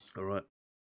All right.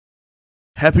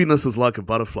 Happiness is like a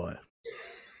butterfly.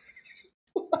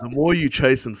 The more you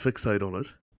chase and fixate on it,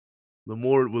 the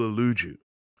more it will elude you.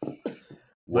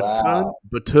 Wow.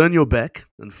 But turn your back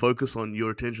and focus on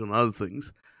your attention on other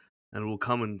things, and it will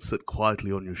come and sit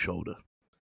quietly on your shoulder.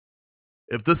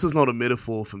 If this is not a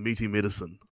metaphor for meaty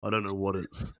medicine, I don't know what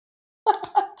is.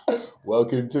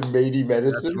 Welcome to Meaty That's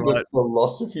Medicine, the right.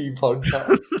 philosophy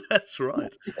podcast. That's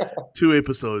right. 2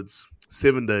 episodes,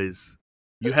 7 days.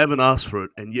 You haven't asked for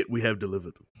it, and yet we have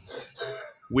delivered.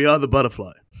 We are the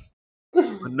butterfly.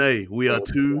 But nay, we are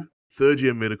two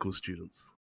third-year medical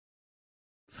students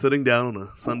sitting down on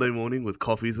a Sunday morning with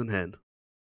coffees in hand,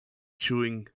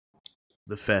 chewing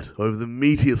the fat over the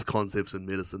meatiest concepts in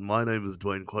medicine. My name is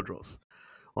Dwayne Quadros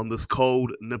on this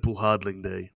cold, nipple-hardling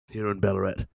day here in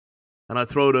Ballarat. And I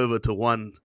throw it over to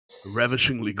one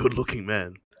ravishingly good-looking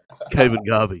man, Kevin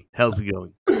Garvey. How's it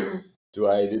going?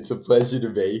 Dwayne, it's a pleasure to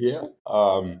be here.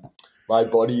 My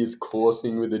body is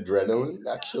coursing with adrenaline,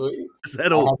 actually. Is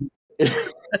that all?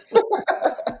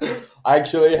 I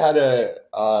actually had a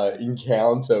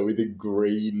encounter with a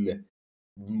green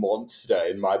monster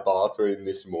in my bathroom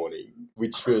this morning,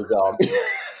 which was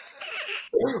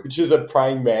which was a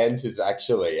praying mantis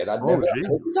actually, and I don't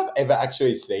think I've ever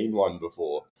actually seen one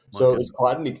before. So it was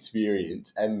quite an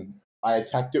experience, and I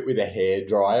attacked it with a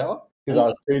hairdryer because I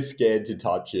was too scared to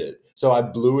touch it. So I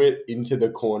blew it into the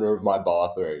corner of my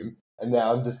bathroom, and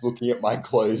now I'm just looking at my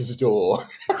closed door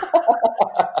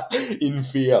in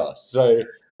fear. So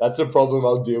that's a problem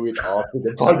I'll deal with after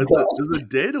the podcast. So is it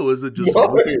dead or is it just...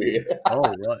 No. Oh,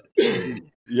 right.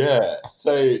 Yeah.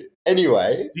 So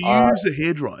anyway, do you use a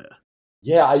hairdryer?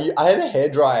 Yeah, I had a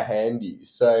hairdryer handy,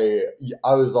 so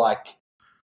I was like,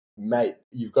 mate,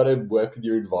 you've got to work with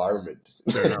your environment.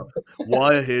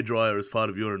 Why a hairdryer as part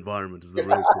of your environment is the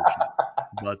real question.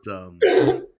 But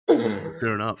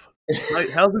fair enough. Mate,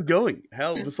 how's it going?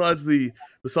 How besides the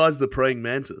praying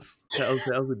mantis, how's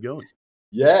it going?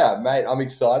 Yeah, mate, I'm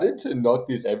excited to knock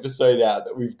this episode out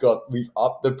that we've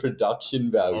upped the production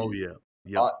value. Oh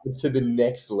yeah. To the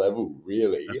next level,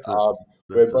 really.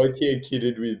 We're both here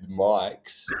kitted with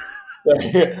mics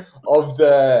of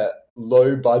the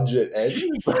low budget end.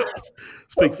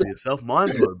 Speak for yourself.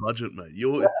 Mine's low budget, mate.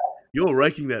 You're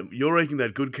raking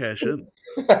that good cash in.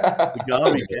 The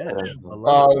Garvey cash. I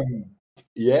love it.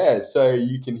 Yeah, so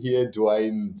you can hear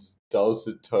Dwayne's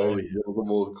dulcet tones a little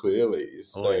more clearly.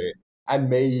 So and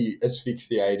me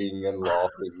asphyxiating and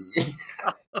laughing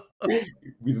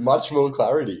with much more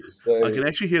clarity. So I can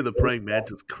actually hear the praying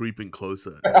mantis creeping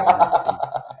closer.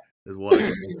 Is what I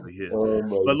can actually hear.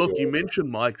 But look, you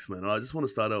mentioned mics, man, and I just want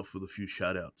to start off with a few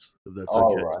shout-outs, if that's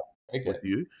okay. Right. Okay. With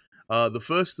you. The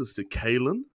first is to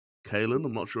Kalen. Kalen,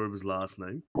 I'm not sure of his last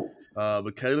name.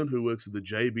 But Kalen, who works at the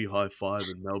JB Hi-Fi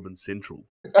in Melbourne Central.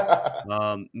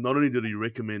 Not only did he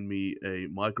recommend me a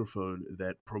microphone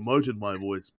that promoted my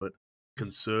voice, but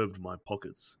conserved my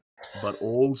pockets, but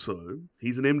also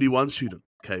he's an MD1 student,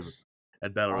 Kalen,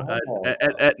 at Ballarat,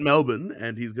 at Melbourne,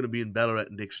 and he's going to be in Ballarat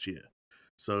next year.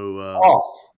 So,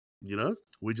 you know,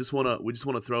 we just want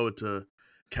to throw it to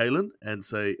Kalen and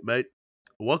say, mate,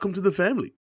 welcome to the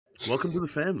family. Welcome to the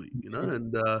family, you know,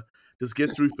 and just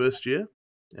get through first year.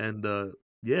 And,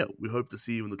 yeah, we hope to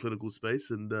see you in the clinical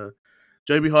space and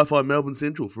JB Hi-Fi Melbourne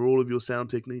Central for all of your sound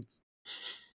tech needs.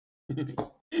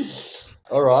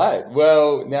 All right.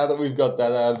 Well, now that we've got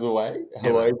that out of the way,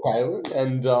 hello, Kalen,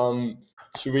 and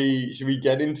should we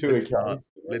get into it?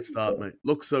 Let's start, mate.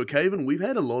 Look, so Kevin, we've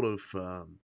had a lot of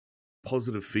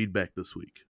positive feedback this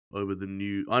week over the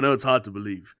new. I know it's hard to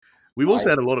believe. We've also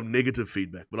had a lot of negative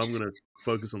feedback, but I'm going to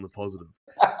focus on the positive.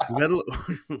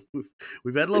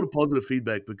 We've had a lot of positive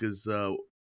feedback because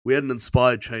we had an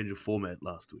inspired change of format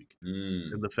last week,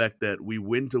 and the fact that we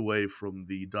went away from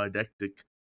the didactic,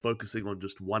 focusing on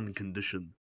just one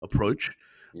condition approach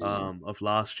of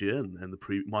last year and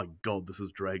my God, this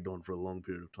has dragged on for a long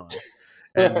period of time.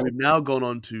 And we've now gone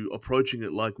on to approaching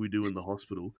it like we do in the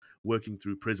hospital, working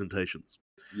through presentations.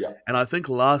 Yeah. And I think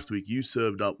last week you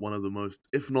served up one of the most,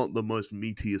 if not the most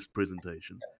meatiest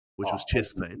presentation, which was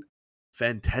chest pain.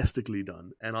 Fantastically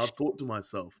done. And I thought to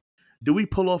myself, do we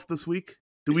pull off this week?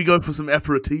 Do we go for some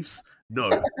aperitifs?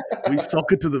 No. We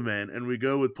sock it to the man and we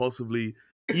go with possibly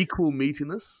equal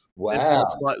meatiness, if not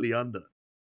slightly under.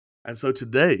 And so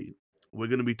today, we're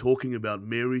going to be talking about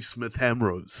Mary Smith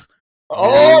Hamrose.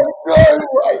 Oh, no,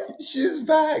 wait, she's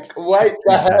back. Wait,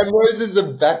 the Hamroses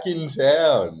are back in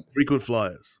town. Frequent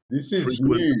flyers. This is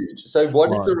huge. So what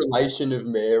is the relation of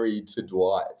Mary to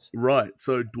Dwight? Right.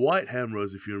 So Dwight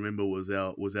Hamrose, if you remember, was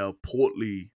our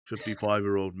portly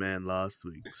 55-year-old man last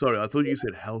week. Sorry, I thought you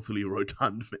said healthily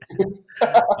rotund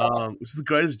man. Which is the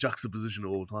greatest juxtaposition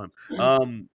of all time.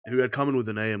 Who had come in with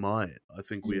an AMI, I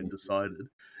think we had decided.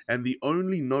 And the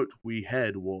only note we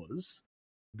had was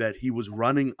that he was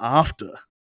running after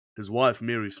his wife,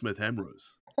 Mary Smith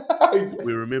Hamrose. Yes.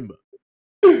 We remember.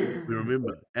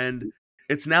 And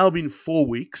it's now been 4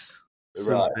 weeks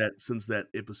since that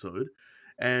episode.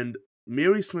 And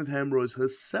Mary Smith Hamrose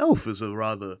herself is a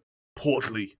rather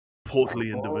portly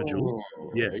individual.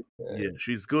 Yeah,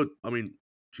 she's good. I mean,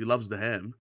 she loves the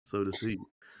ham, so does he.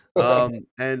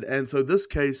 And so this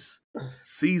case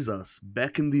sees us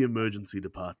back in the emergency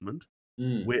department.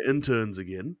 We're interns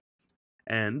again,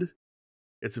 and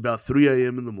it's about 3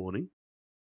 a.m. in the morning.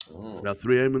 It's about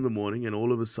 3 a.m. in the morning, and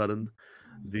all of a sudden,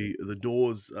 the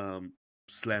doors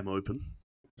slide open.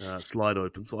 So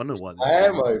I don't know why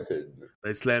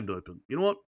they slammed open. You know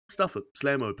what? Stuff it.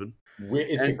 Slam open.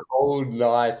 It's a cold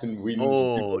night and wind.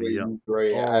 Dark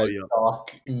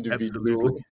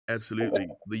individual. Absolutely.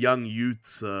 The young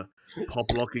youths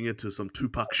pop locking it to some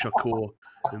Tupac Shakur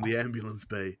in the ambulance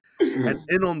bay, and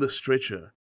in on the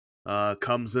stretcher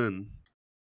comes in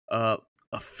a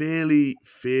fairly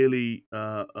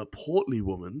a portly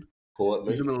woman.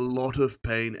 She's in a lot of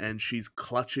pain, and she's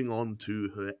clutching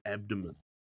onto her abdomen.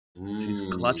 She's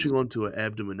clutching onto her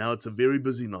abdomen. Now, it's a very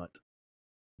busy night.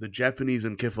 The Japanese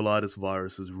encephalitis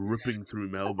virus is ripping through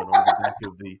Melbourne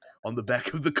on the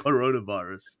back of the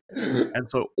coronavirus. And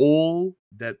so all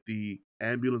that the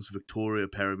Ambulance Victoria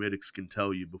paramedics can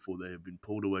tell you before they have been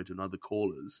pulled away to another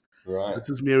call is, this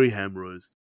is Mary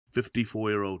Hamrose,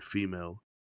 54-year-old female,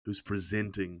 who's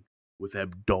presenting with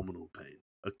abdominal pain.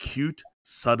 Acute,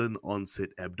 sudden onset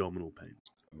abdominal pain.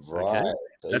 Okay?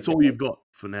 That's all you've got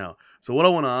for now. So what I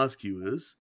want to ask you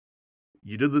is,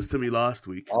 you did this to me last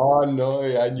week. Oh, no.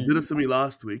 You did this to me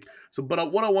last week. So,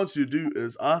 but what I want you to do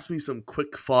is ask me some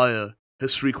quick fire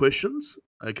history questions,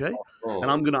 okay?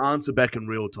 And I'm going to answer back in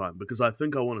real time because I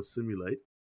think I want to simulate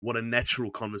what a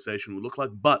natural conversation would look like,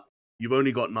 but you've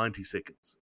only got 90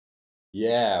 seconds.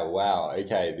 Yeah, wow.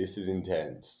 Okay, this is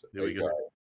intense. There we go.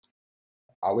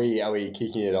 Are we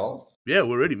kicking it off? Yeah,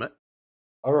 we're ready, mate.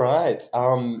 All right.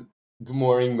 Good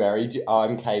morning, Mary.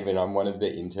 I'm Kevin. I'm one of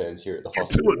the interns here at the hospital.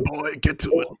 Get to it, boy. Get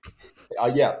to it.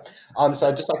 Yeah. So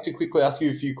I'd just like to quickly ask you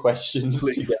a few questions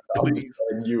to get to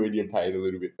understand you and your pain a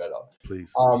little bit better.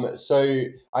 Please. So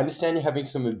I understand you're having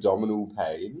some abdominal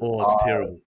pain. Oh, it's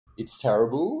terrible. It's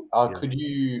terrible. Could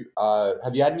you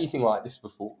have you had anything like this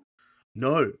before?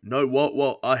 No.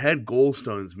 Well, I had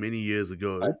gallstones many years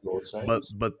ago,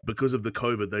 but because of the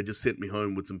COVID, they just sent me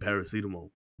home with some paracetamol.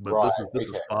 But this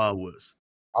is far worse.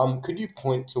 Could you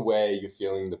point to where you're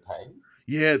feeling the pain?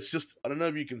 Yeah, it's just, I don't know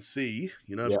if you can see,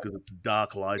 because it's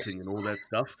dark lighting and all that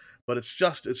stuff, but it's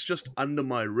just under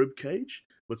my rib cage,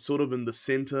 but sort of in the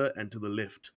center and to the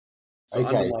left. So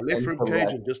under my left rib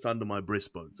cage and just under my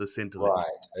breastbone, so center left.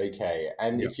 Right. Okay.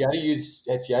 And if you had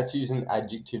to use an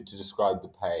adjective to describe the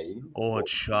pain,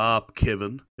 it's sharp,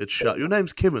 Kevin. It's sharp. Your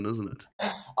name's Kevin, isn't it?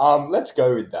 Let's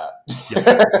go with that.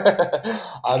 Yeah.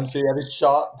 So you had a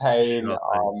sharp pain,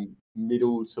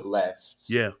 middle to left.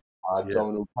 Yeah.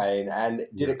 Abdominal pain. And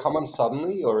did it come on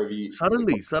suddenly, or have you?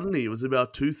 Suddenly. It was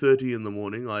about 2:30 in the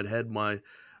morning. I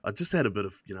just had a bit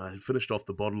of, I finished off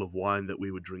the bottle of wine that we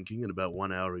were drinking about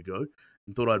 1 hour ago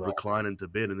and thought I'd recline into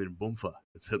bed, and then boomfa,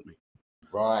 it's hit me.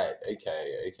 Right.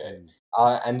 Okay.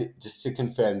 And just to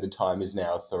confirm, the time is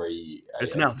now 3 a.m.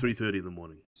 It's now 3:30 in the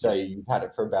morning. So you've had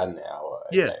it for about an hour.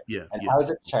 Okay. Yeah. And how has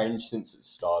it changed since it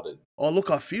started? Oh,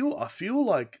 look, I feel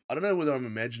like, I don't know whether I'm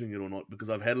imagining it or not because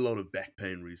I've had a lot of back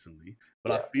pain recently,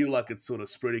 but I feel like it's sort of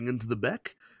spreading into the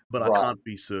back, but I can't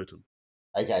be certain.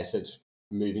 Okay, so it's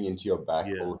moving into your back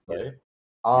also.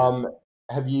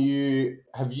 Do you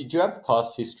have a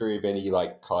past history of any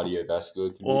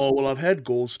cardiovascular conditions? Oh, well, I've had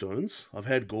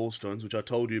gallstones, which I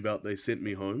told you about. They sent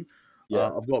me home.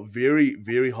 Yeah. I've got very,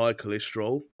 very high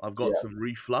cholesterol. I've got some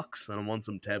reflux, and I'm on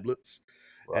some tablets.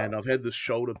 Right. And I've had this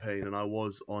shoulder pain, and I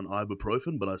was on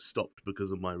ibuprofen, but I stopped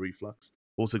because of my reflux.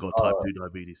 Also got type 2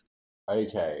 diabetes.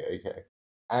 Okay.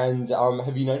 And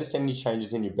have you noticed any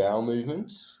changes in your bowel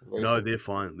movements? No, they're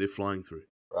fine. They're flying through.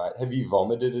 Right. Have you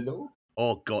vomited at all?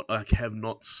 Oh, God, I have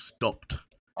not stopped.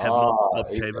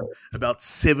 Kevin. About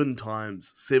 7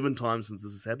 times. 7 times since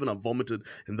this has happened. I've vomited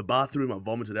in the bathroom. I've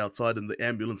vomited outside, and the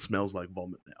ambulance smells like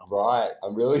vomit now. Right.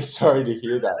 I'm really sorry to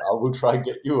hear that. I will try and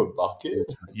get you a bucket.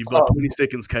 You've got 20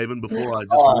 seconds, Kevin, before I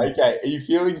just... okay. Are you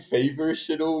feeling feverish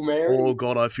at all, Mary? Oh,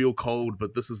 God, I feel cold,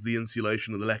 but this is the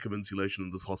insulation and the lack of insulation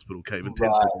in this hospital, Kevin. 10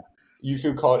 seconds. You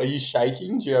feel cold. Are you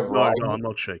shaking? Do you have No, I'm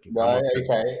not shaking. No,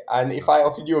 okay. And if I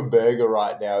offered you a burger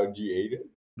right now, would you eat it?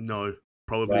 No,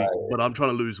 probably, but I'm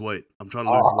trying to lose weight. I'm trying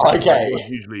to lose Oh, weight. I okay. don't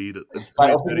usually eat it. It's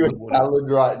I 3:30 offer in you the a morning. salad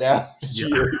right now.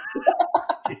 Yeah.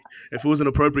 If it was an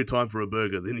appropriate time for a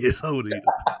burger, then yes, I would eat it.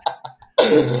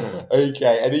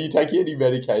 Okay. And are you taking any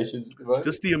medications at the moment?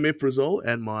 Just the omeprazole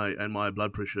and my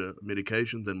blood pressure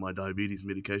medications and my diabetes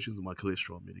medications and my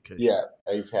cholesterol medications. Yeah.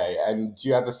 Okay. And do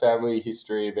you have a family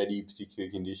history of any particular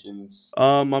conditions?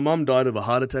 My mum died of a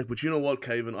heart attack, but you know what,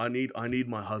 Caven? I need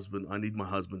my husband. I need my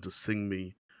husband to sing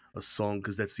me a song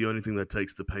because that's the only thing that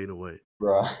takes the pain away.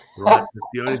 Right. Right?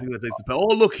 That's the only thing that takes the pain. Oh,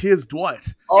 look, here's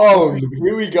Dwight. Oh,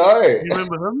 here we go. You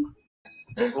remember him?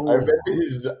 Oh. I remember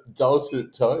his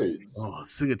dulcet tones. Oh,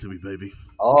 sing it to me, baby.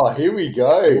 Oh, here we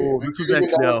go. Oh, this was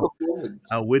actually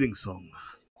our wedding song.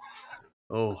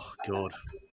 Oh, God.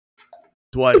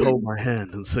 Dwight, hold my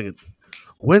hand and sing it.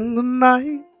 When the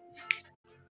night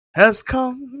has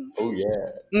come. Oh,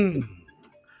 yeah. And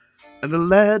the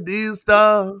land is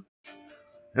dark.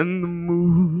 And the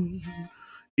moon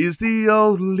is the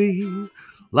only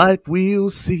light we'll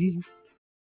see.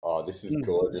 Oh, this is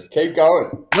gorgeous. Keep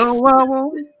going. No, I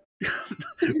won't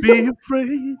be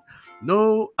afraid.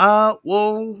 No, I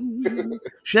won't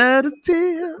shed a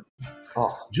tear.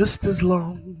 Just as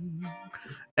long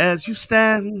as you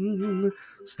stand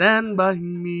by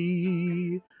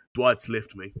me. Dwight's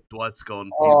left me. Dwight's gone.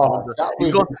 He's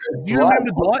gone. Do you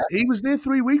remember Dwight? He was there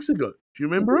 3 weeks ago. Do you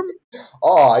remember him?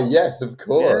 Oh, yes, of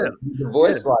course. Yeah. The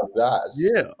voice like that.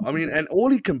 Yeah. I mean, and all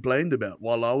he complained about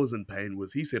while I was in pain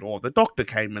was he said, the doctor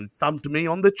came and thumped me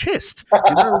on the chest.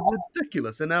 It was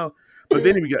ridiculous. And now, but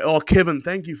then we go, Kevin,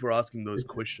 thank you for asking those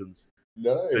questions.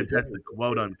 No. Fantastic.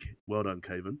 Well done,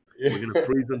 Kevin. Yeah. We're going to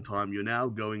freeze in time. You're now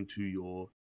going to your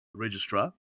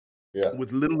registrar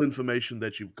with little information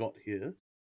that you've got here.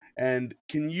 And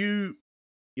can you,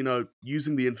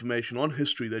 using the information on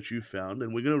history that you found,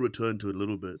 and we're going to return to it a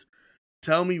little bit,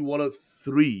 tell me what are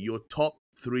your top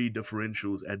 3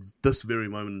 differentials at this very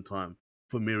moment in time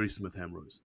for Mary Smith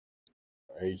Hamrose?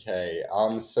 Okay.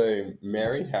 So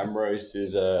Mary Hamrose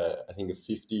is I think a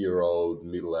 50-year-old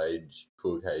middle-aged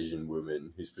Caucasian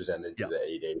woman who's presented to the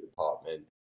ED department.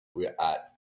 We're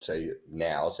at 3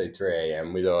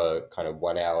 a.m. with a kind of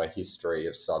 1 hour history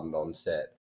of sudden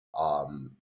onset,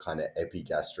 kind of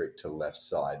epigastric to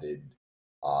left-sided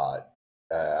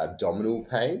abdominal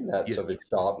pain that's of a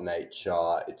sharp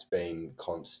nature. It's been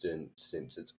constant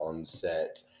since its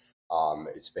onset.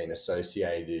 It's been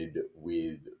associated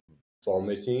with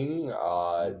vomiting,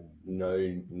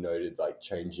 noted like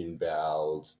change in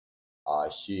bowels.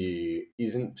 She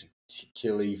isn't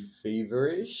particularly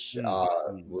feverish.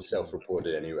 Was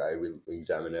self-reported anyway. We'll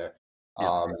examine her.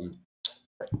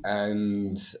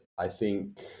 And I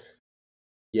think,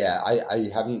 I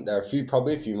haven't. There are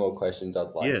probably a few more questions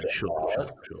I'd like to ask. Sure.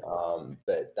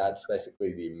 But that's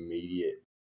basically the immediate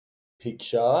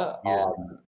picture.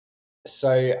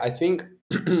 So I think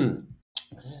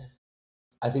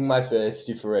my first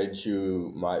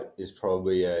differential is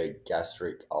probably a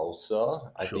gastric ulcer.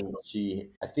 I can't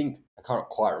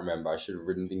quite remember. I should have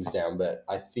written things down, but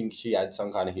I think she had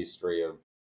some kind of history of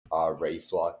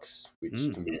reflux,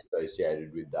 which can be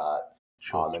associated with that.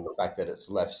 And the fact that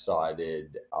it's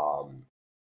left-sided,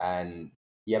 and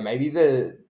maybe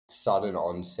the sudden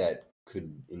onset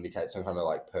could indicate some kind of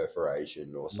like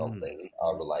perforation or something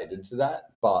related to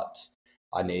that. But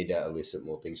I need to elicit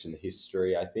more things from the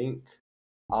history, I think.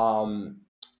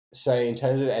 So in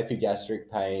terms of epigastric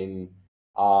pain,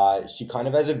 she kind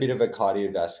of has a bit of a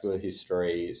cardiovascular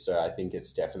history, so I think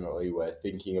it's definitely worth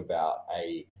thinking about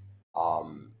a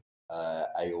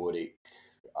aortic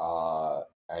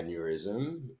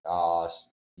aneurysm.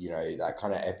 That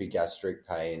kind of epigastric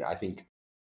pain. I think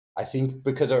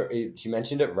because she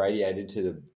mentioned it radiated to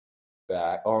the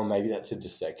back, or maybe that's a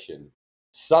dissection.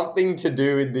 Something to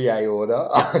do with the aorta.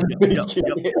 It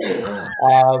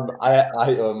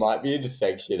might be a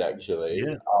dissection actually.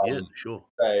 Sure.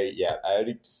 So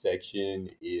aortic dissection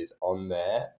is on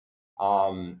there.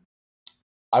 I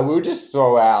will just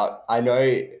throw out. I know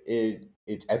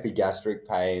it's epigastric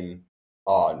pain.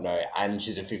 Oh no, and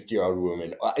she's a 50-year-old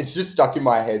woman. It's just stuck in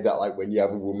my head that like when you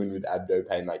have a woman with abdo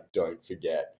pain, like don't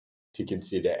forget to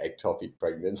consider ectopic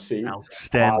pregnancy.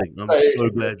 Outstanding. I'm so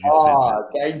glad you said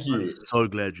that. Thank you. I'm so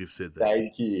glad you've said that.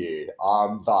 Thank you.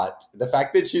 But the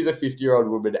fact that she's a 50-year-old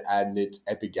woman and it's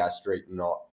epigastric,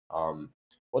 not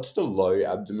what's the low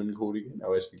abdomen called again? I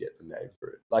always forget the name for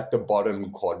it. Like the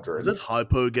bottom quadrant. Is it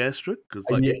hypogastric? Because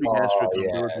like epigastric,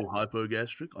 umbilical,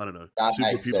 hypogastric. I don't know. That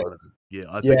makes sense. I think so. Yeah,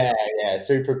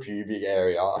 suprapubic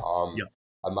area.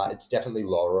 It's definitely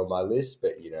lower on my list,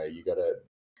 but you gotta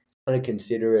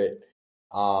consider it.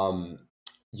 I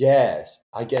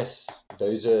guess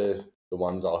those are the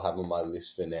ones I'll have on my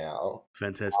list for now.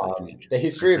 Fantastic. The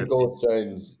history of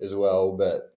gallstones as well,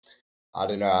 but I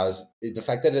don't know. The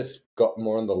fact that it's got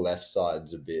more on the left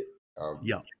side's a bit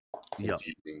confusing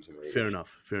to me. Fair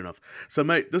enough. So,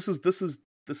 mate, this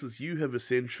is you have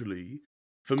essentially,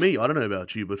 for me, I don't know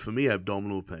about you, but for me,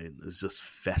 abdominal pain is just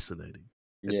fascinating.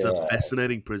 It's a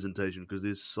fascinating presentation because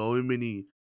there's so many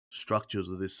structures,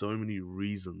 or there's so many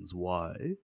reasons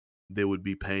why there would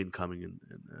be pain coming in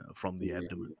from the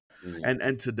abdomen.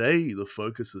 And today the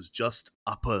focus is just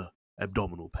upper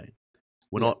abdominal pain.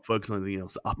 We're not focused on anything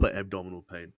else, upper abdominal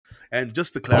pain. And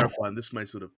just to clarify, and this may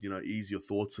sort of, ease your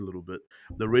thoughts a little bit,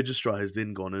 the registrar has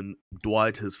then gone in.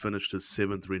 Dwight has finished his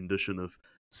 7th rendition of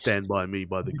Stand By Me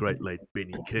by the great late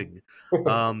Benny King.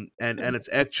 And it's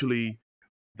actually,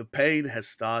 the pain has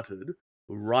started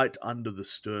right under the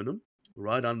sternum,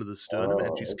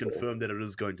 and she's confirmed that it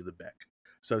is going to the back.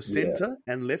 So center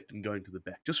and left and going to the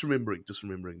back. Just remembering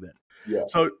that. Yeah.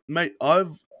 So, mate, I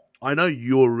know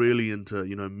you're really into,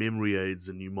 memory aids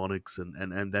and mnemonics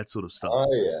and that sort of stuff.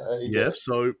 Oh, yeah.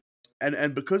 So,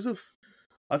 and because of,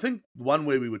 I think one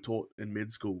way we were taught in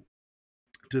med school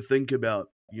to think about,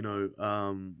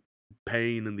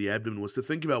 pain in the abdomen was to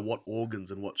think about what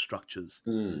organs and what structures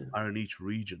are in each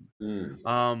region.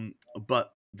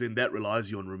 But then that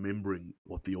relies you on remembering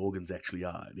what the organs actually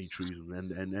are in each region.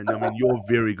 And I mean, you're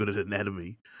very good at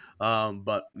anatomy,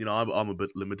 but, I'm a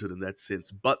bit limited in that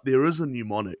sense. But there is a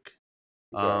mnemonic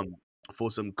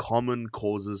for some common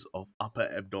causes of upper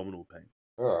abdominal pain.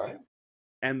 All right.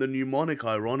 And the mnemonic,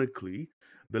 ironically,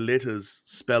 the letters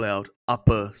spell out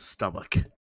upper stomach.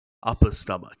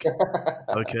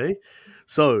 Okay,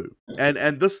 so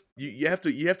and this you have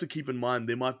to keep in mind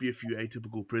there might be a few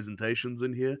atypical presentations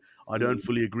in here. I don't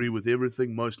fully agree with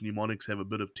everything. Most mnemonics have a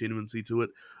bit of tendency to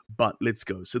it, but let's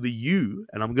go. So the U,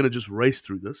 and I'm going to just race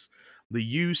through this. The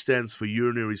U stands for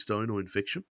urinary stone or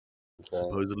infection,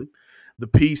 supposedly. The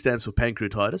P stands for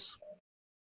pancreatitis,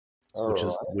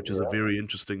 which is a very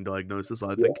interesting diagnosis,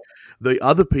 I think. The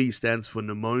other P stands for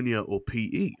pneumonia or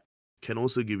PE, can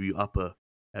also give you upper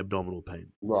abdominal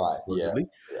pain. Right, supposedly.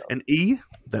 And E,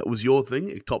 that was your thing,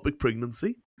 ectopic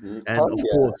pregnancy. And of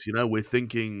course, we're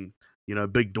thinking,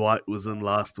 Big Dwight was in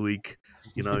last week.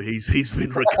 He's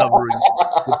been recovering.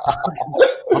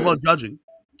 I'm not judging,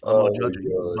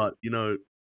 but,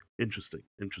 interesting.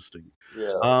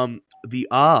 Yeah. The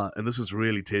R, and this is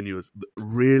really tenuous,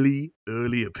 really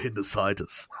early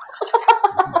appendicitis.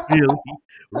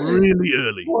 really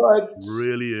early. What?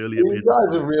 Really early. You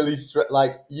guys are really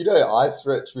I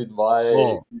stretch with my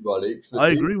antibiotics. I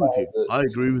agree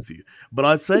with you. But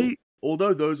I'd say,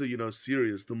 although those are,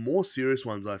 serious, the more serious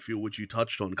ones I feel, which you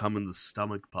touched on, come in the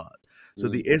stomach part. So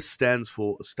the S stands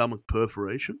for stomach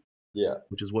perforation. Yeah.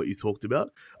 Which is what you talked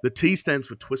about. The T stands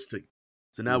for twisting.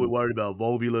 So now we're worried about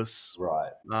volvulus.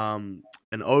 Right. And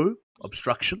O,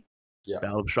 obstruction. Yeah.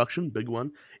 Bowel obstruction, big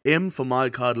one. M for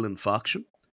myocardial infarction.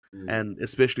 And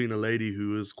especially in a lady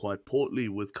who is quite portly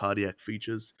with cardiac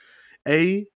features.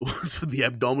 A was for the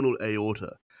abdominal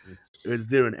aorta. Is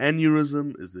there an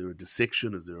aneurysm? Is there a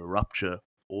dissection? Is there a rupture?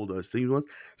 All those things.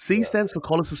 C stands for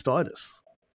cholecystitis.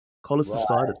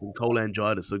 And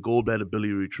cholangitis, so gallbladder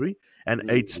biliary tree.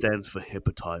 And 8 stands for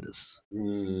hepatitis.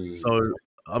 So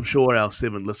I'm sure our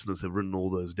 7 listeners have written all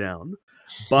those down.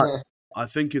 But I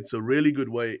think it's a really good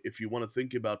way if you want to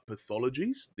think about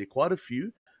pathologies. There are quite a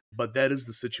few. But that is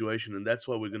the situation, and that's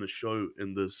why we're going to show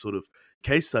in this sort of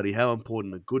case study how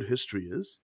important a good history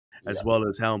is, as well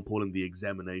as how important the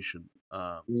examination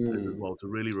is as well, to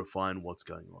really refine what's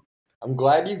going on. I'm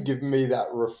glad you've given me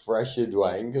that refresher,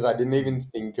 Dwayne, because I didn't even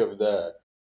think of the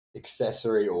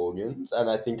accessory organs, and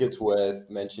I think it's worth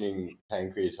mentioning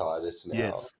pancreatitis now.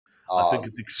 Yes. I think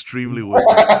it's extremely worth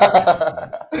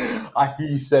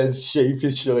he says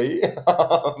sheepishly.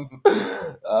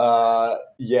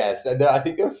 Yes, and I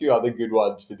think there are a few other good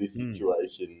ones for this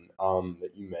situation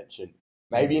that you mentioned.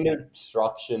 Maybe an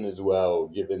obstruction as well,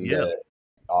 given that,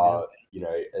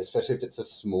 especially if it's a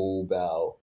small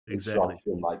bowel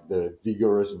obstruction, like the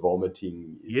vigorous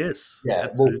vomiting. Yes. Yeah,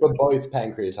 well, for both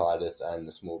pancreatitis and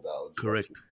the small bowel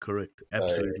obstruction. Correct.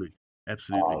 Absolutely.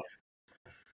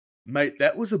 Mate,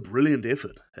 that was a brilliant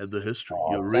effort at the history.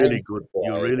 You're really good.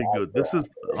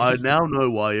 I now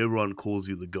know why everyone calls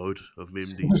you the GOAT of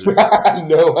MemD2.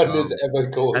 No one has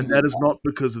ever called me. And that is not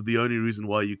because of the only reason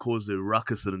why you caused a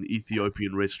ruckus at an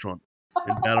Ethiopian restaurant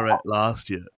in Ballarat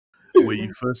last year, where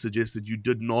you first suggested you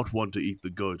did not want to eat the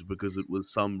goat because it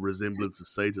was some resemblance of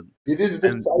Satan. It is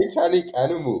the satanic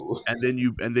animal. And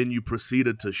then you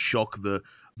proceeded to shock the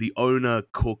owner,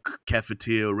 cook,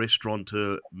 cafetiere,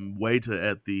 restaurateur, waiter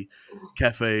at the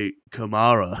Cafe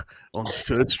Kamara on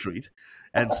Sturt Street.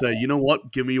 and say, you know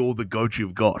what, give me all the goat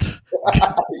you've got.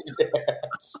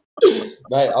 Yes.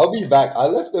 Mate, I'll be back. I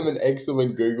left them an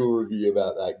excellent Google review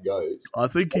about that goat. I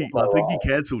think he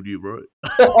cancelled you, bro.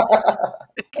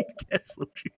 He cancelled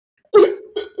you.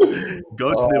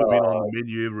 Goat's never been on the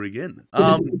menu ever again.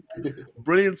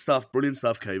 Brilliant stuff,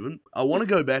 Caven. I want to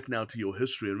go back now to your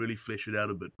history and really flesh it out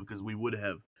a bit, because we would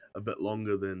have a bit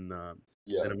longer than a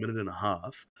minute and a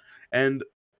half. And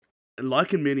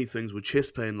like in many things with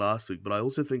chest pain last week, but I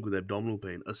also think with abdominal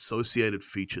pain, associated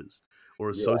features or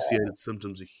associated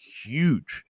symptoms are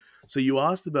huge. So you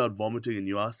asked about vomiting and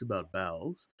you asked about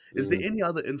bowels. Is there any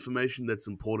other information that's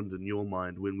important in your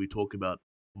mind when we talk about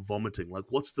vomiting? Like,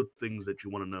 what's the things that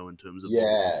you want to know in terms of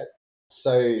vomiting?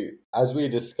 So as we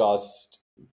discussed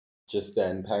just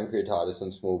then, pancreatitis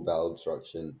and small bowel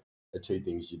obstruction are two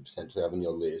things you'd potentially have on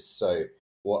your list. So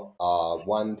what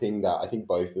one thing that I think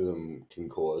both of them can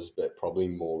cause, but probably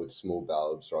more with small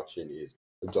bowel obstruction, is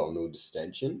abdominal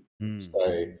distension.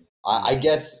 So I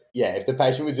guess, if the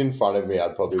patient was in front of me,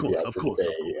 I'd probably be able to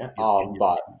see.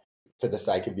 But for the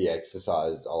sake of the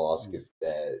exercise, I'll ask if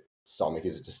their stomach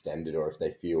is distended or if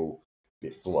they feel a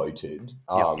bit bloated.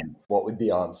 What would the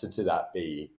answer to that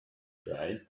be,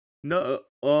 right?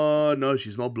 No,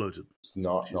 she's not bloated. She's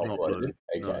not bloated.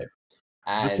 Okay. No.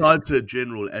 Besides her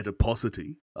general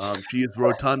adiposity, she is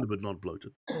rotund but not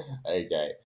bloated.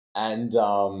 Okay. And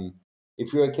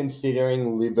if we were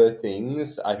considering liver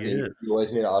things, I think you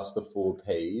always need to ask the 4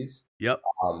 Ps. Yep.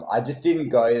 I just didn't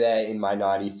go there in my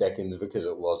 90 seconds because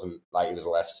it wasn't like it was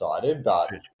left-sided, but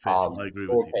I agree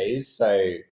 4 with you. Ps,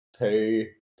 so poo,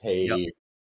 pee,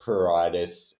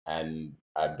 pruritus, and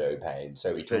abdo pain.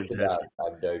 So we talked about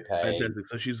abdo pain. Fantastic.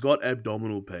 So she's got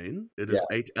abdominal pain. It is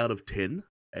 8 out of 10.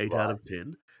 8 out of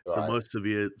 10. It's the most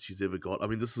severe she's ever got. I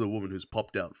mean, this is a woman who's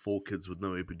popped out 4 kids with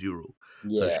no epidural.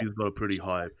 So she's got a pretty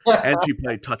high. And she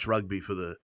played touch rugby for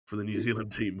the New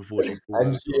Zealand team before she pulled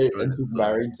and she's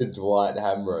married to Dwight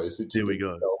Hamrose. There we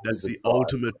go. That's the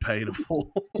ultimate pain of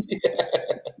all.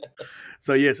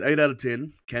 So yes, 8 out of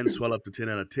 10. Can swell up to 10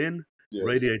 out of 10.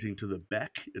 Radiating to the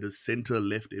back. It is center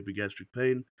left epigastric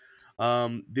pain.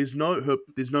 There's no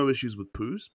issues with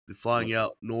poos. They're flying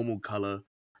out, normal color.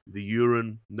 The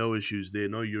urine, no issues there,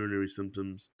 no urinary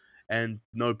symptoms, and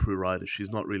no pruritus.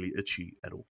 She's not really itchy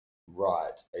at all.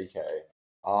 Right. Okay.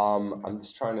 I'm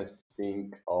just trying to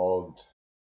think of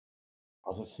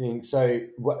other things. So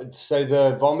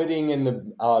the vomiting and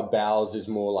the bowels is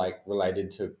more like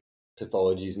related to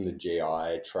pathologies in the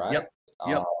GI tract.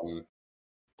 Yep.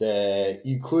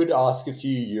 You could ask a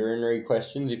few urinary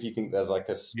questions if you think there's like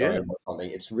a stone or something.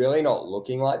 It's really not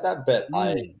looking like that, but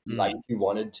if you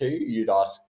wanted to, you'd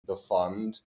ask the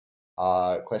fund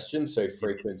question. So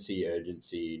frequency,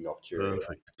 urgency, nocturia,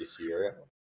 dysuria.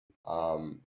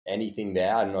 Anything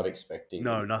there? I'm not expecting.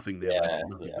 No, nothing there.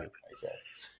 Nothing there. Okay.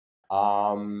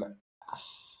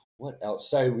 What else?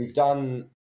 So we've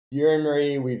done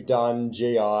urinary, we've done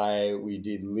GI, we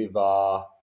did liver.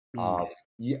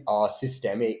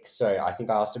 Systemic. So I think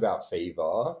I asked about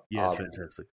fever. Yeah,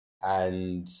 fantastic.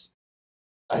 And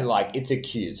it's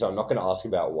acute, so I'm not going to ask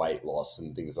about weight loss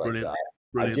and things like that.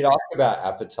 Brilliant. I did ask about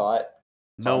appetite.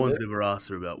 No one's ever asked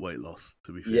her about weight loss,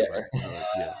 to be fair.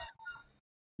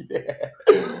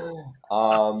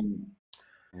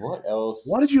 What else?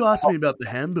 Why did you ask me about the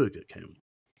hamburger, Cameron?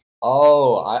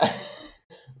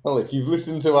 Well, if you've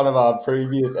listened to one of our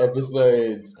previous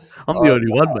episodes, I'm the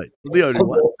only one, mate. I'm the only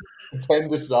one.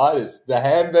 Appendicitis, the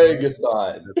hamburger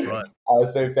sign. That's right.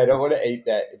 So if they don't want to eat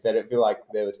that, if they don't feel like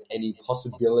there was any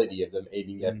possibility of them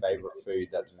eating their favorite food,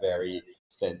 that's very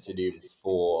sensitive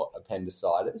for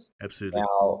appendicitis. Absolutely.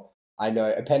 Now, I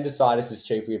know appendicitis is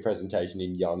chiefly a presentation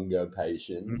in younger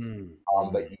patients,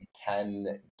 but you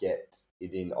can get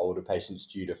it in older patients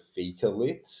due to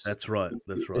fecaliths. That's right.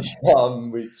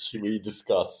 Which we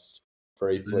discussed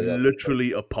briefly.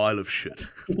 Literally a pile of shit.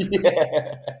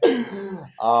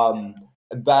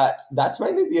 But that's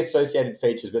mainly the associated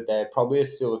features, but there probably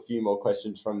is still a few more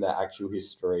questions from the actual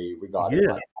history regarding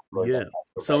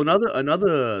So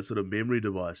another sort of memory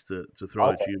device to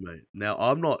throw at you, mate. Now,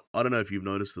 I don't know if you've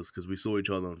noticed this because we saw each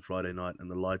other on Friday night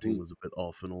and the lighting was a bit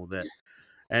off and all that.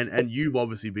 And you've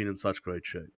obviously been in such great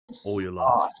shape all your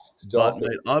life. But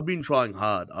mate, I've been trying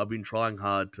hard.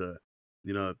 To,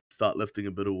 start lifting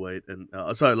a bit of weight and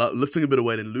lifting a bit of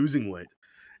weight and losing weight.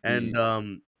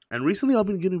 And recently I've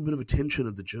been getting a bit of attention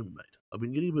at the gym, mate.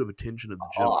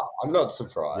 I'm not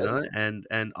surprised.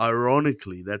 And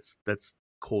ironically, that's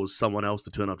caused someone else to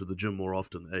turn up to the gym more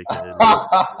often, aka.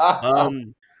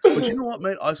 But you know what,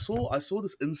 mate? I saw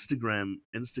this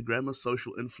Instagrammer,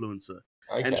 social influencer,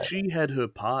 and she had her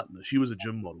partner. She was a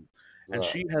gym model, and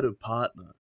she had her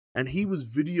partner and he was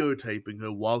videotaping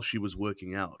her while she was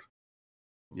working out.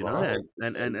 You know, Right.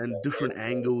 and different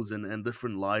angles and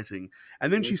different lighting.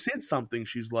 And then she said something.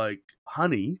 She's like,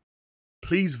 "Honey,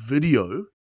 please video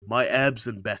my abs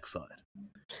and backside.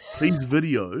 Please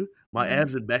video my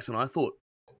abs and backside." And I thought,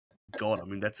 God, I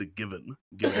mean, that's a given.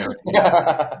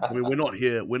 I mean, we're not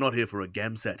here for a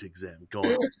GAMSAT exam.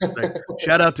 God,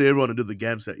 shout out to everyone who did the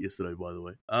GAMSAT yesterday, by the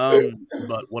way.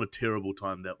 But what a terrible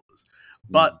time that was.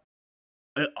 But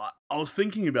I was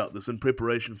thinking about this in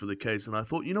preparation for the case, and I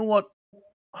thought, you know what?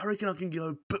 I reckon I can go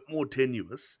a bit more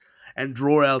tenuous and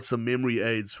draw out some memory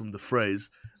aids from the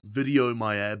phrase "video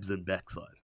my abs and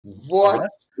backside." What? Right?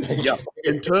 Yeah.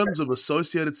 In terms of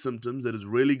associated symptoms, that is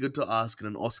really good to ask in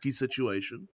an OSCE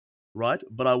situation, right?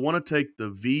 But I want to take the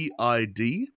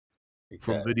VID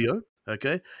from video,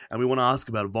 okay? And we want to ask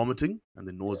about vomiting and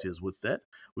the nauseas with that.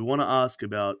 We want to ask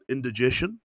about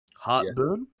indigestion,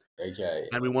 heartburn,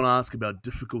 and we want to ask about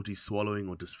difficulty swallowing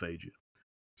or dysphagia.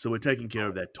 So we're taking care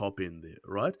of that top end there,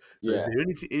 right? So is there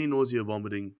any nausea,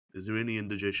 vomiting? Is there any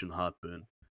indigestion, heartburn?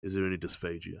 Is there any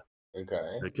dysphagia?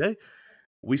 Okay.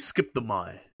 We skip the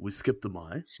MI,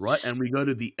 right? And we go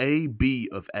to the AB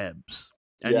of abs.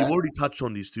 And you've already touched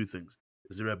on these two things.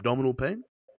 Is there abdominal pain?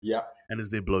 Yeah. And is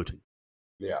there bloating?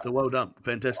 Yeah. So well done.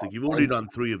 Fantastic. You've already done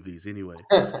 3 of these anyway.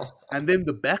 And then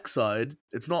the backside,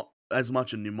 it's not as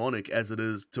much a mnemonic as it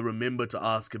is to remember to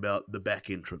ask about the back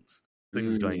entrance.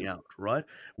 Things going out, right?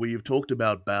 Where you've talked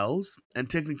about bowels, and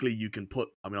technically you can put,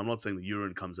 I mean, I'm not saying the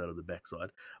urine comes out of the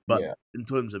backside, but in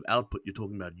terms of output, you're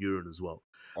talking about urine as well.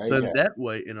 So in that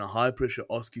way, in a high-pressure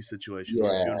OSCE situation,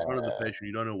 you're in front of the patient,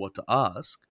 you don't know what to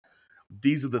ask,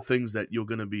 these are the things that you're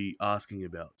going to be asking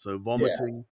about. So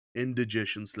vomiting,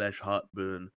 indigestion /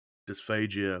 heartburn,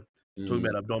 dysphagia, talking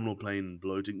about abdominal pain and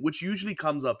bloating, which usually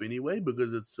comes up anyway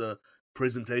because it's a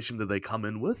presentation that they come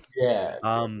in with.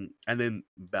 And then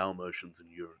bowel motions and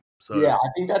urine. So I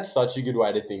think that's such a good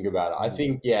way to think about it. I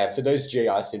think, for those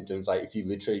GI symptoms, like if you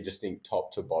literally just think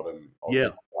top to bottom of the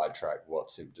GI tract,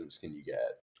 what symptoms can you get?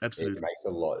 Absolutely. It makes it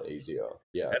a lot easier.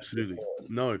 Yeah. Absolutely.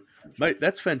 No, mate,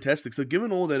 that's fantastic. So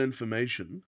given all that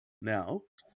information now,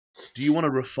 do you want to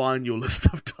refine your list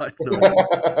of diagnoses?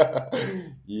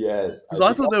 Yes. Because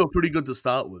I thought they were pretty good to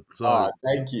start with. So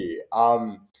thank you.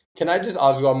 Can I just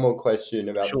ask one more question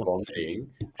about the vomiting?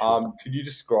 Could you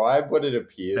describe what it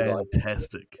appears like?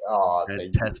 Fantastic.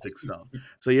 Fantastic stuff.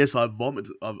 So yes, I vomit.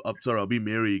 I'm sorry, I'll be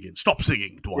Mary again. Stop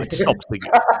singing, Dwight. Stop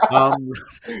singing.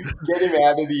 Get him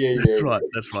out of the ED.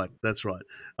 That's right.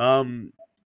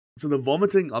 So the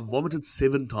vomiting, I've vomited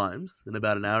 7 times in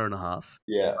about an hour and a half.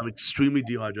 Yeah. I'm extremely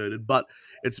dehydrated, but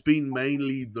it's been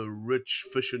mainly the rich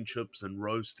fish and chips and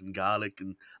roast and garlic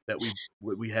and that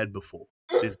we had before.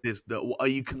 Are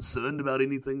you concerned about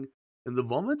anything in the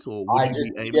vomit, or would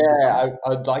you be aiming?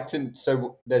 I'd like to.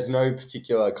 So there's no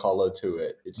particular color to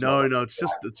it. No. It's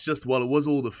just. Well, it was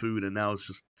all the food, and now it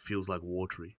just feels like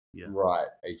watery. Yeah. Right.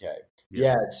 Okay.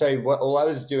 Yeah. So all I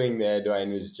was doing there,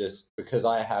 Dwayne, was just because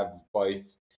I have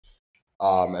both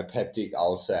a peptic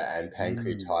ulcer and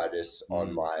pancreatitis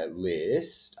on my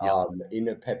list. In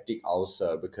a peptic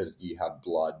ulcer, because you have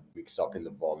blood mixed up in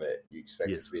the vomit, you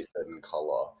expect it to be a certain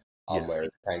color. Whereas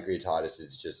pancreatitis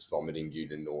is just vomiting due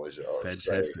to nausea.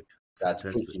 Fantastic. So that's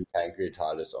pushing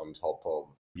pancreatitis on top of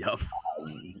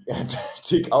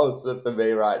peptic ulcer for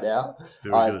me right now.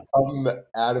 Very good. Come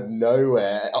out of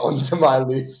nowhere onto my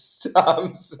list.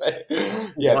 Pancreatitis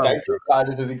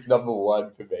I think is number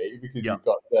 1 for me because you've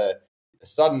got the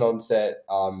sudden onset,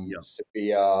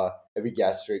 severe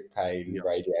epigastric pain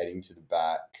radiating to the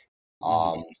back.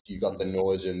 You got the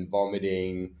nausea and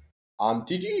vomiting.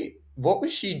 What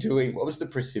was she doing? What was the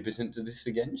precipitant to this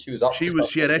again? She was up. She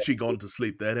had actually gone to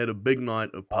sleep. They had a big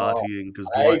night of partying because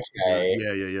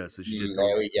yeah. So she had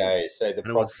there we go. So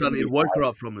it woke her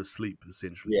up from her sleep.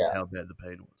 Essentially, is how bad the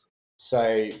pain was.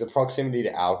 So the proximity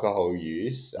to alcohol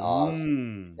use,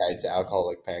 to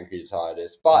alcoholic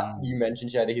pancreatitis. But you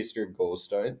mentioned she had a history of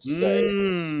gallstones. So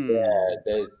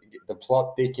there's the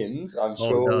plot thickens. I'm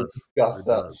sure we'll discuss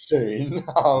that soon.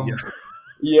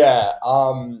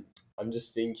 I'm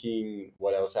just thinking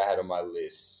what else I had on my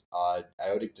list.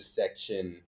 Aortic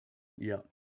dissection. Yeah.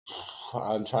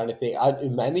 I'm trying to think.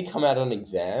 It mainly come out on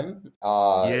exam.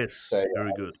 Yes, so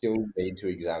very good. Still need to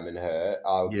examine her.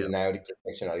 With an aortic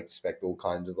dissection, I'd expect all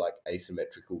kinds of like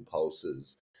asymmetrical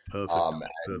pulses. Perfect.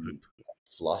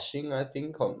 Flushing, I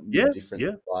think, on different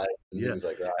sides and things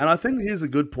like that. And I think here's a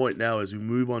good point now as we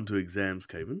move on to exams,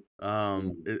 Kevin.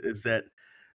 Is that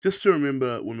just to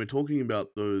remember when we're talking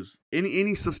about those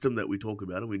any system that we talk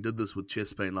about, and we did this with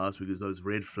chest pain last week, is those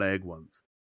red flag ones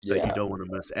that you don't want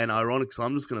to miss. And ironic, so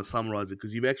I'm just going to summarize it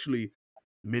because you've actually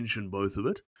mentioned both of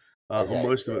it. or Okay.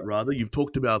 most of it rather. You've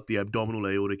talked about the abdominal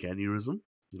aortic aneurysm.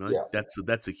 Yeah.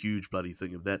 That's a huge bloody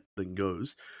thing if that thing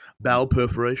goes. Bowel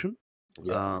perforation.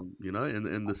 Yeah.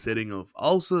 In the setting of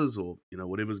ulcers or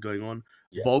whatever's going on.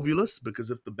 Yeah. Volvulus, because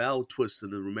if the bowel twists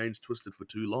and it remains twisted for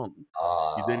too long,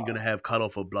 you're then going to have cut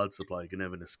off of blood supply. You're going to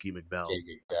have an ischemic bowel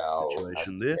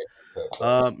situation there.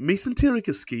 Mesenteric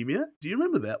ischemia. Do you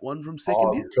remember that one from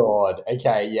second year? God.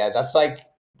 Okay. Yeah. That's like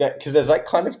that because there's like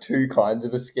kind of two kinds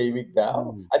of ischemic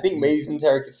bowel. I think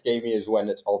mesenteric ischemia is when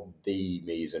it's of the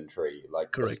mesentery,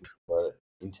 like correct, the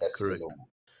intestinal. Correct.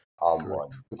 One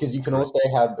because you can also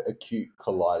have acute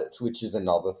colitis, which is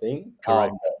another thing.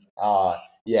 Correct.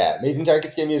 Mesenteric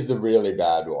ischemia is the really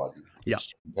bad one. Yeah,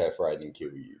 perforate and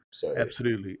kill you. So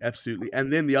absolutely.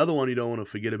 And then the other one you don't want to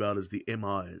forget about is the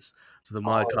MIs, so the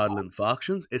myocardial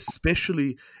infarctions.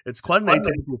 Especially, it's quite an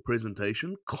atypical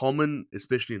presentation, common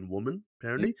especially in women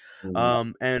apparently,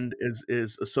 and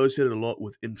is associated a lot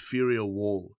with inferior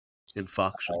wall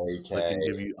infarctions. So it can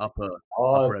give you upper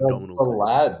abdominal. The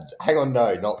lad. Hang on,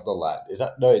 no, not the lad. Is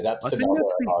that no? That's another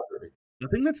artery. I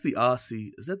think that's the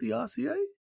RC. Is that the RCA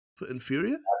for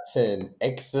inferior? That's an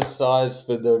exercise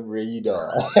for the reader.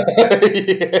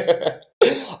 Yeah.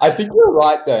 I think you're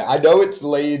right though. I know it's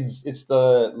Leeds. It's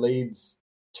the Leeds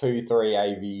 2-3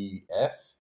 AVF.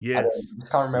 Yes. I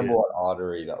can't remember what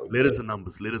artery that would Letters be. and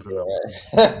numbers. Letters and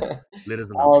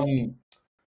numbers.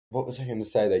 What was I going to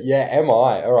say that? Yeah, MI.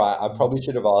 All right. I probably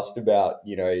should have asked about,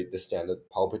 the standard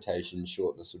palpitation,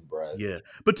 shortness of breath. Yeah.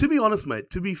 But to be honest, mate,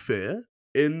 to be fair,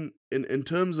 in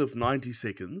terms of 90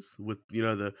 seconds with,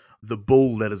 the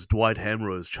bull that is Dwight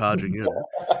Hamrose charging in,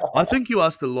 I think you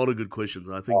asked a lot of good questions.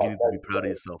 And I think you need to be proud of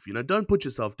yourself. Don't put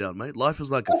yourself down, mate. Life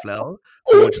is like a flower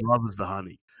for which love is the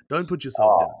honey. Don't put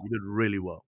yourself down. You did really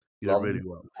well.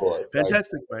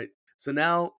 Fantastic, mate. So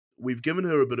now we've given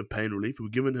her a bit of pain relief.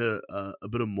 We've given her a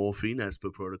bit of morphine as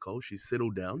per protocol. She's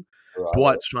settled down. Right.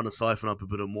 Dwight's trying to siphon up a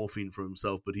bit of morphine for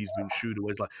himself, but he's been shooed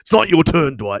away. He's like, it's not your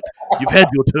turn, Dwight. You've had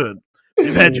your turn.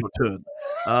 You've had your turn.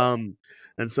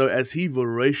 And so as he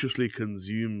voraciously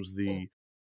consumes the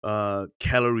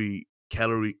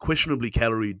questionably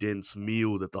calorie dense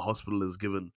meal that the hospital has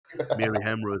given Mary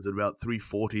Hamrose at about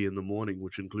 3:40 in the morning,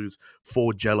 which includes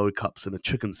 4 Jell-O cups and a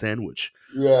chicken sandwich,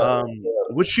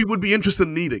 which she would be interested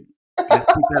in eating. Let's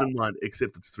keep that in mind,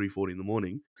 except it's 3:40 in the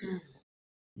morning.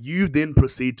 You then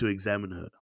proceed to examine her.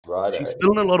 Right. She's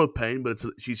still in a lot of pain, but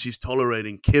she's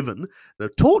tolerating Kevin.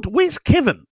 Where's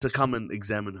Kevin to come and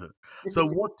examine her? So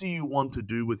what do you want to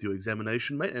do with your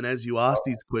examination, mate? And as you ask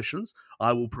these questions,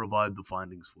 I will provide the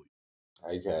findings for you.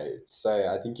 Okay, so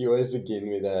I think you always begin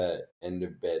with a end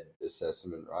of bed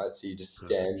assessment, right? So you just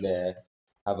stand there,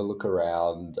 have a look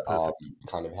around,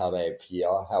 kind of how they appear,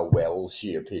 how well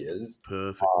she appears.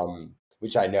 Perfect.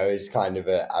 Which I know is kind of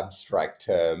an abstract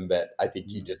term, but I think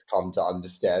you just come to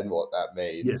understand what that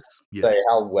means. Yes. So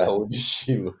how well does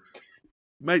she look?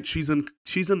 Mate, she's in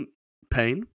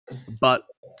pain, but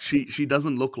she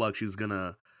doesn't look like she's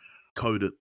gonna code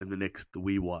it in the next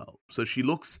wee while. So she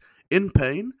looks in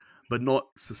pain, but not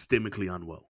systemically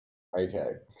unwell.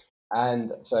 Okay.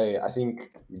 And so I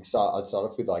think I'd start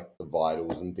off with like the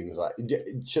vitals and things like.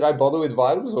 Should I bother with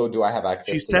vitals or do I have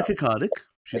access? She's tachycardic.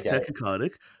 She's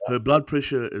tachycardic. Her blood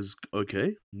pressure is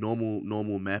okay,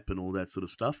 normal map and all that sort of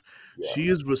stuff. Yeah. She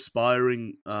is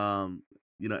respiring,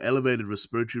 elevated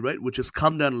respiratory rate, which has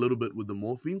come down a little bit with the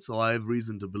morphine. So I have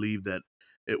reason to believe that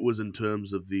it was in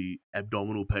terms of the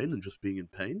abdominal pain and just being in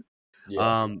pain.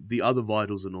 Yeah. The other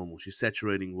vitals are normal. She's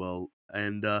saturating well,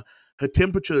 and her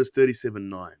temperature is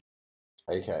 37.9.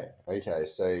 Okay.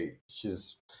 So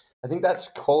she's. I think that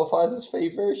qualifies as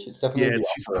feverish. It's definitely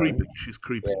she's creeping. She's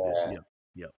creeping.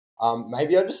 Yeah.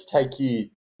 Maybe I'll just take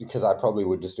you because I probably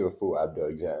would just do a full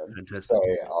abdo exam. Fantastic. So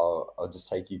I'll just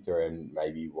take you through and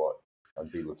maybe what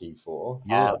I'd be looking for.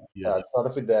 Yeah. So I'd start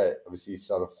off with the obviously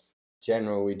sort of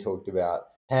general. We talked about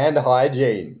hand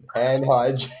hygiene.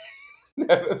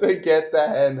 Never forget the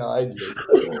hand hygiene.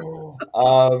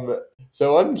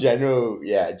 So on general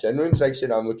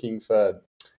inspection, I'm looking for.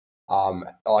 So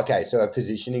her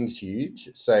positioning's huge.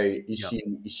 So is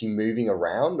she moving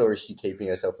around or is she keeping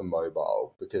herself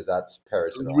immobile? Because that's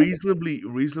peritonitis.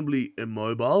 Reasonably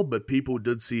immobile, but people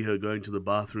did see her going to the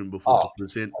bathroom before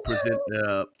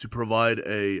to provide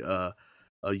a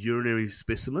urinary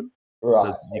specimen.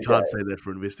 Right. So you can't say that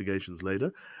for investigations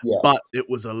later. Yeah. But it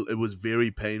was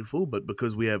very painful. But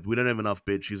because we don't have enough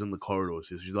beds, she's in the corridor.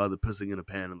 So she's either pissing in a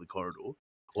pan in the corridor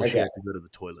or she had to go to the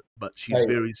toilet. But she's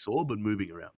very sore but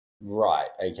moving around. Right.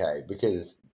 Okay.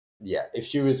 Because if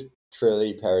she was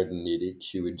truly peritonitic,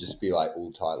 she would just be like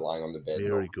all tight, lying on the bed.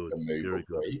 Very good.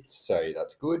 Breathe. So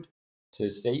that's good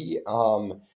to see.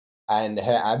 And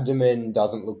her abdomen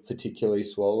doesn't look particularly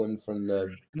swollen from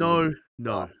the... No.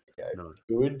 Okay, No.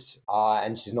 good.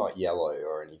 And she's not yellow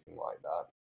or anything like that.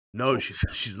 No,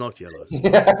 she's not yellow.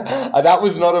 That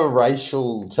was not a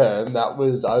racial term. I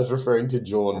was referring to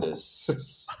jaundice. To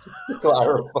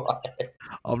clarify.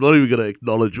 I'm not even going to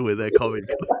acknowledge where that comment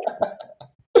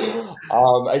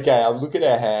Okay, I'm looking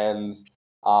at her hands.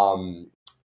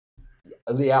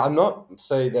 Yeah, I'm not.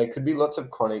 So there could be lots of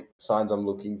chronic signs I'm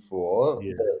looking for.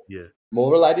 Yeah.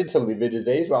 More related to liver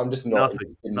disease, but I'm just not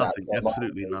nothing.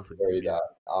 Absolutely nothing. That.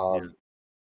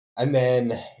 And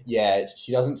then,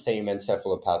 she doesn't seem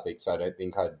encephalopathic, so I don't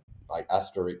think I'd like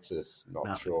asterixis.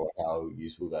 Not sure how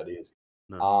useful that is.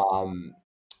 No.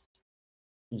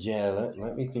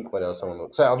 Let me think what else I want to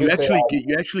look. So you obviously,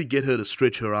 actually get her to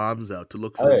stretch her arms out to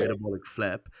look for the metabolic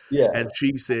flap. Yeah. And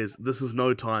she says, "This is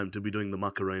no time to be doing the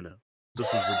Macarena.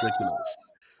 This is ridiculous.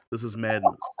 This is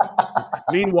madness."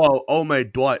 Meanwhile, old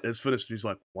mate Dwight has finished and he's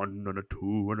like, 1 and a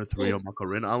 2 and a 3 on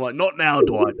Macarena. I'm like, not now,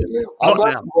 Dwight. I'm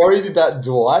not worried that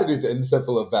Dwight is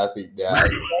encephalopathic now. It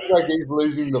sounds like he's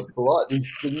losing the plot. He's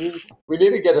singing. We need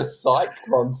to get a psych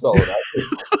consult.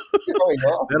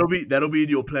 That'll be in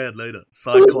your plan later.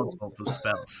 Psych consult for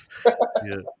spouse.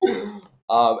 Yeah.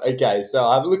 Okay, so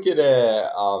I've looked at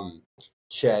her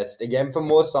chest again for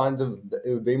more signs of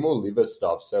it would be more liver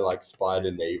stuff. So like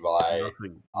spider nevi.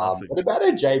 Nothing. What about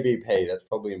a JVP? That's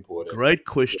probably important. Great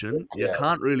question. You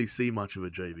can't really see much of a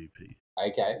JVP.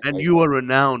 Okay. And you are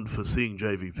renowned for seeing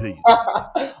JVPs.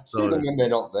 See them when they're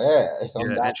not there.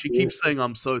 And she keeps saying,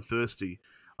 I'm so thirsty,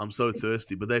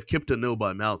 but they've kept her nil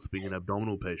by mouth being an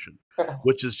abdominal patient,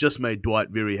 which has just made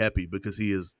Dwight very happy because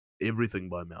he is everything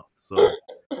by mouth. So,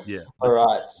 yeah. All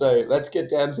right, so let's get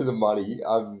down to the money.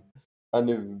 I've kind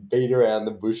of beat around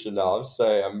the bush enough,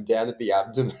 so I'm down at the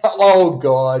abdomen. Oh,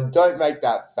 God, don't make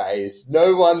that face.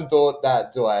 No one thought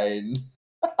that, Dwayne.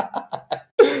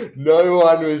 No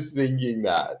one was thinking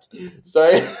that.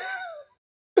 So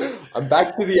I'm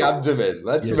back to the abdomen.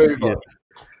 Let's move on.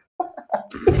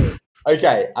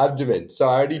 Okay, abdomen. So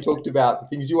I already talked about the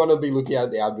things you want to be looking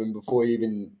at the abdomen before you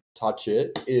even touch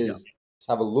it is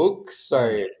have a look.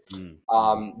 So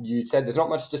you said there's not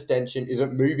much distension. Is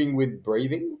it moving with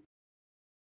breathing?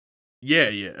 Yeah.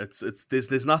 It's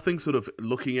there's nothing sort of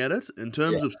looking at it. In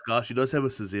terms of scar, she does have a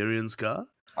cesarean scar.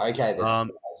 Okay,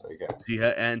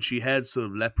 She had sort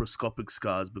of laparoscopic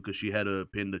scars because she had her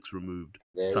appendix removed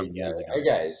some years ago.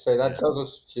 Okay, so that tells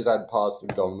us she's had past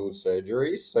abdominal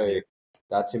surgery. So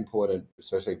that's important,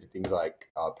 especially for things like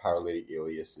paralytic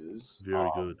ileuses.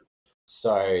 Very good.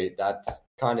 So that's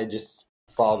kind of just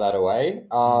file that away.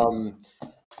 What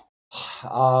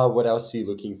else are you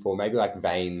looking for? Maybe like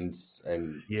veins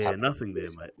and nothing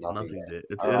there, mate. Nothing there.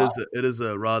 It is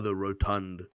a rather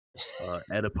rotund,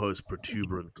 adipose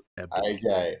protuberant abdomen.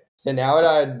 Okay, so now what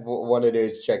I want to do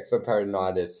is check for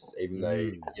peritonitis. Even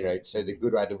though so the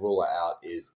good way to rule it out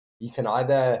is you can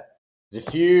either. There's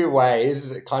a few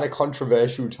ways. Kind of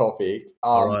controversial topic.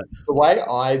 The way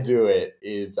I do it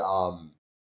is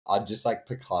I'd just like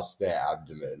percuss their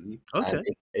abdomen. Okay. And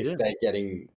if they're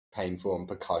getting painful on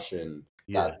percussion,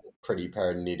 that's pretty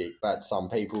peritonitic. But some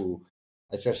people,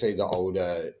 especially the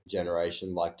older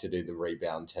generation, like to do the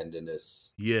rebound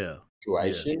tenderness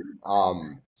situation.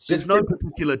 There's no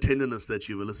particular tenderness that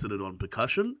you've elicited on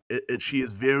percussion. She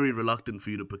is very reluctant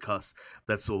for you to percuss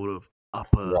that sort of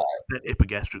upper, that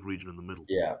epigastric region in the middle.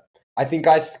 Yeah. I think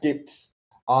I skipped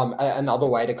another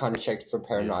way to kind of check for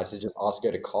peritonitis is just ask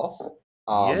her to cough.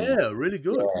 Really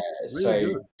good.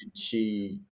 Really good.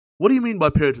 What do you mean by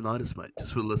peritonitis, mate?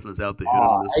 Just for the listeners out there who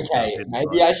don't listen to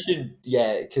maybe I should,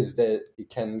 because it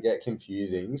can get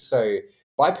confusing. So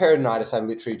by peritonitis, I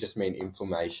literally just mean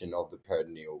inflammation of the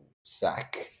peritoneal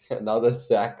sac. Another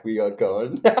sac we got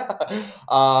going.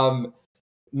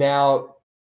 Now,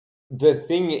 the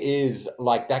thing is,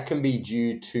 like, that can be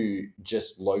due to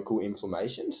just local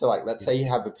inflammation. So, like, let's say you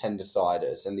have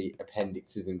appendicitis and the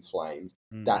appendix is inflamed.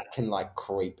 That can, like,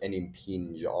 creep and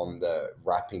impinge on the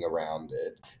wrapping around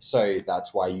it. So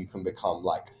that's why you can become,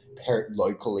 like,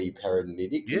 locally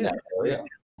peritonitic in that area.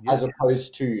 As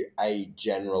opposed to a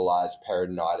generalized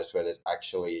peritonitis where there's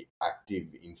actually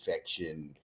active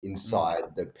infection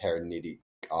inside the peritonitic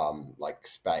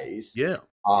space.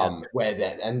 Where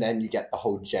that, and then you get the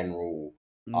whole generalized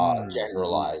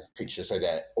picture. So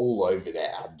they're all over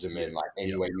their abdomen, like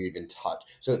anywhere you even touch.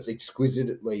 So it's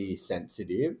exquisitely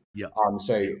sensitive.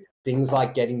 So things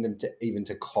like getting them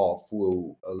to cough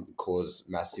will cause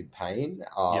massive pain.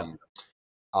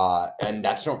 And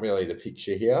that's not really the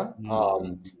picture here.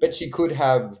 But she could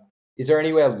have. Is there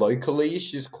anywhere locally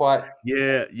she's quite?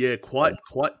 Quite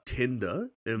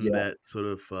tender in that sort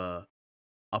of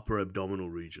upper abdominal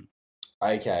region.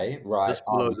 Okay, right. Just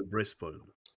below the breastbone.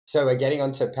 So we're getting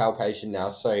onto palpation now.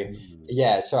 So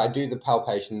yeah, so I do the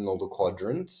palpation in all the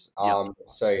quadrants.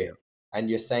 And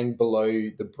you're saying below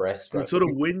the breast, right? And sort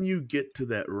of when you get to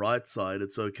that right side,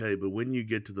 it's okay, but when you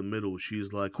get to the middle,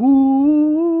 she's like,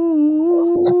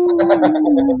 "Ooh,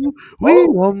 we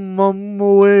on my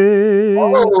way."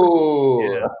 Oh,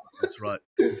 Yeah, that's right.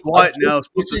 I'm Dwight just now has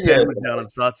put the picturing sandwich it. down and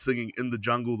starts singing "In the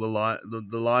Jungle."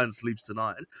 The lion sleeps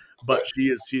tonight, but she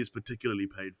is particularly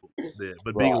painful there.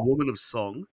 But being a Right. woman of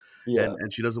song, Yeah.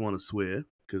 and she doesn't want to swear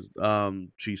because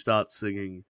she starts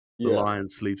singing "The Yeah. Lion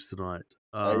Sleeps Tonight."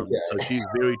 So Okay. she's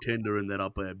very tender in that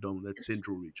upper abdomen, that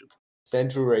central region.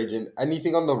 Central region.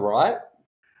 Anything on the right?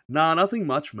 Nah, nothing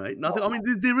much, mate. Nothing. I mean,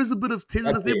 there is a bit of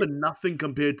tenderness That's there, it. but nothing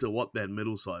compared to what that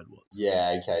middle side was.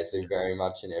 Yeah. Okay. So Yeah. very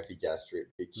much an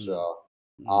epigastric picture.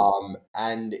 Mm, mm.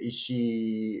 And is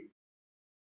she?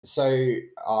 So,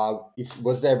 if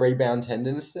was there rebound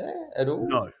tenderness there at all?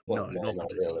 No, What? no, No, not not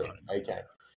particularly. really. No, no, Okay.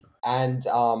 And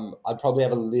I'd probably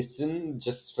have a listen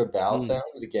just for bowel no.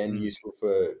 sounds. Again, Mm. useful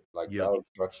for like Yep. bowel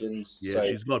obstructions. Yeah, So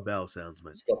she's got bowel sounds,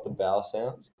 mate. she's got the bowel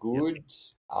sounds. Yep. Good.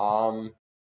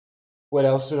 What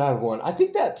else would I want? I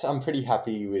think that I'm pretty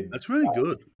happy with. That's really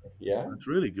good. Yeah. That's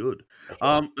really good.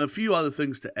 Okay. A few other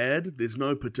things to add. There's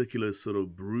no particular sort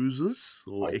of bruises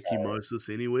or Okay. ecchymosis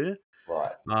anywhere.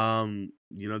 Right.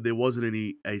 There wasn't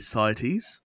any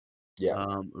ascites,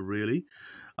 Yeah. really.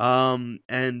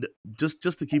 And just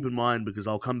to keep in mind, because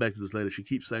I'll come back to this later, she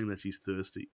keeps saying that she's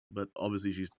thirsty, but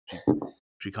obviously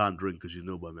she can't drink because she's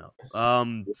nil by mouth.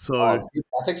 So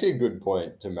That's actually a good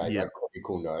point to make. yeah, Like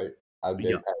critical note.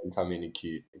 Abdomen yeah, pain come in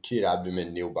acute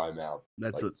abdomen, nil by mouth,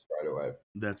 that's like it. straight away.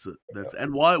 That's it.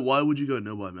 And why would you go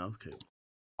nil by mouth, Caleb?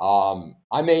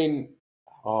 I mean,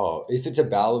 if it's a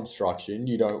bowel obstruction,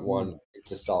 you don't Mm. want it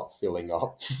to start filling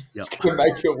up. Yep. It's gonna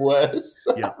make it worse.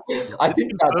 Yep. I It's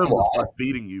think that's confirmed to why. start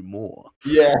feeding you more.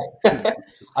 Yeah.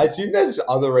 I assume there's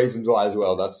other reasons why as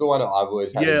well. That's the one I've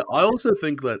always had. Yeah, I also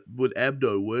think that with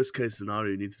Abdo, worst case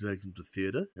scenario, you need to take them to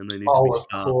theatre and they need to be Oh, of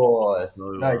starved. course.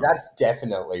 So, No, that's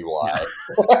definitely yeah. why.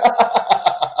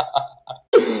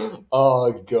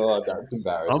 Oh god, that's I'm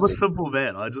embarrassing. a simple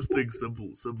man. I just think simple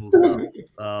stuff.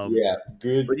 Yeah,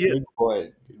 good, But yeah, good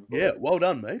point. Good yeah, point. well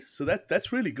done, mate. So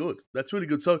that's really good. That's really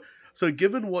good. So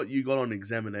given what you got on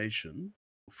examination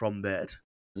from that,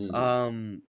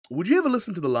 Mm. would you ever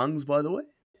listen to the lungs? By the way,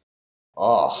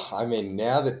 Oh, I mean,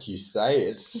 now that you say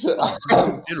it,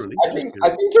 generally, I think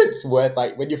it's worth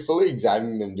like when you're fully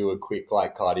examining them, do a quick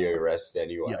like cardio rest yeah,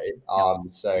 anyway. yeah,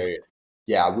 So yeah.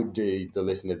 yeah, I would do the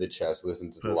listen to the chest, listen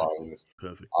to the Perfect, lungs.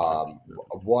 perfect.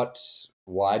 What?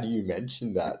 Why do you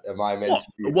mention that? Am I meant Well,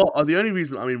 to be? the only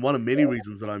reason, I mean, one of many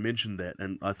reasons that I mentioned that,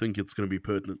 and I think it's going to be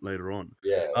pertinent later on,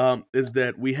 Yeah. is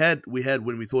that we had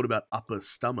when we thought about upper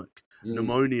stomach Mm.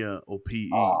 pneumonia or PE,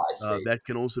 I see. that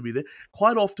can also be there.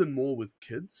 Quite often, more with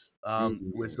kids, where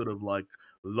Mm. sort of like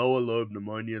lower lobe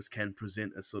pneumonias can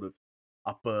present as sort of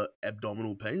upper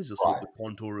abdominal pains, just with Right. the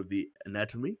contour of the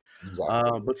anatomy.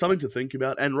 Exactly. But something to think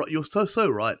about, and you're so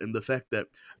right in the fact that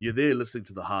you're there listening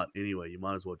to the heart anyway. You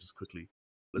might as well just quickly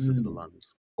listen to the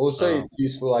lungs. Also, Um, it's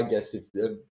useful, I guess, if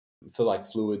for like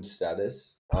fluid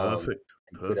status. Perfect.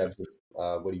 You could have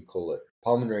Perfect. what do you call it?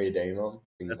 Pulmonary edema,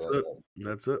 things That's like it. that.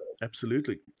 That's it.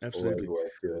 Absolutely. Always Absolutely.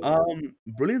 worth doing.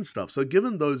 Brilliant stuff. So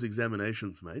given those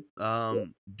examinations, mate,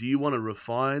 do you want to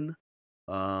refine,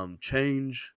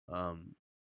 change,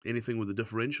 anything with the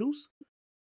differentials?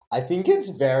 I think it's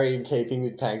very in keeping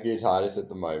with pancreatitis at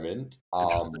the moment.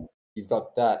 Interesting. You've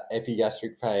got that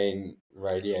epigastric pain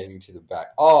radiating to the back.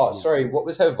 Oh, Yeah. sorry, what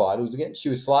was her vitals again? She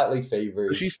was slightly So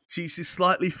feverish. she's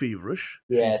slightly feverish.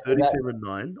 Yeah, She's so that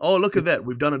 37.9. Oh, look at that.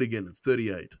 We've done it again. It's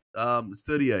 38. It's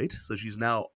 38. So she's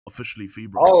now officially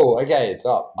febrile. Oh, okay, it's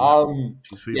up. Yeah.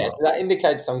 She's Yeah, febrile. so that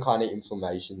indicates some kind of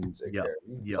inflammation's Yep.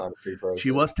 occurring, Yep. inflammatory process.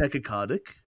 She was tachycardic.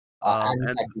 And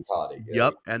And tachycardic.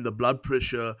 yep, and the blood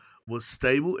pressure was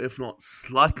stable, if not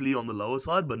slightly on the lower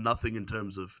side, but nothing in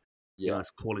terms of Yeah,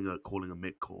 it's calling a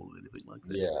Met call or anything like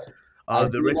that. yeah. I The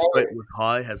do rest know. rate was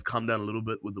high, has come down a little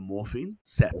bit with the morphine.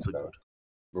 Sats are Okay. good.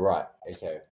 Right.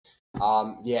 Okay.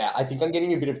 Yeah, I think I'm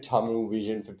getting a bit of tunnel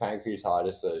vision for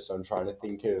pancreatitis though, so I'm trying to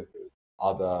think of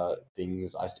other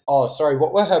things. Oh, sorry.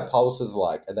 What were her pulses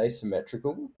like? Are they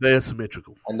symmetrical? They are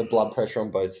symmetrical. And the blood pressure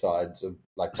on both sides of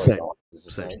like both Same. arms is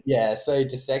the Same. same. Yeah. So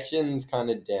dissection's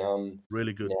kind of down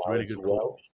Really good. now Really as good well.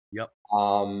 call. Yep.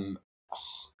 Oh,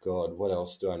 God, what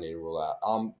else do I need to rule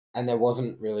out? And there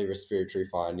wasn't really respiratory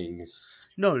findings.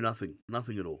 No, nothing.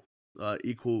 Nothing at all.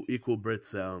 Equal breath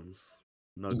sounds.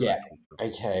 No Yeah.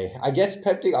 correction. Okay. I guess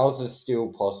peptic ulcer is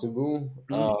still possible.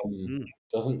 Mm.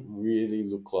 Doesn't really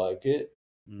look like it,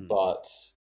 Mm. but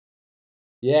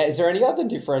Yeah, is there any other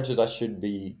differentials I should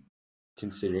be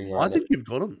considering right I now? think you've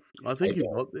got them. I think Okay.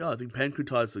 you've got. Yeah, I think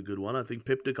pancreatitis is a good one. I think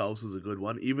peptic ulcer is a good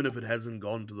one, even if it hasn't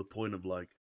gone to the point of like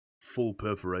full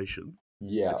perforation.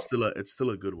 Yeah, It's still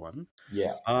a good one.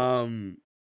 yeah.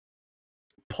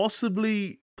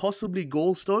 Possibly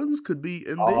gallstones could be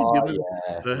in there, Oh, given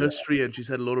yeah, her yeah. history, and she's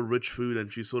had a lot of rich food,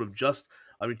 and she's sort of just.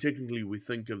 I mean, technically, we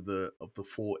think of the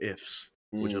four Fs,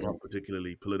 which are Mm. not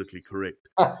particularly politically correct.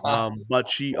 But I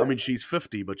mean, she's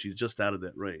 50, but she's just out of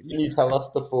that Can range. you tell us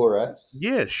the four Fs?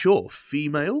 Yeah, sure.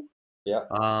 Female, Yeah,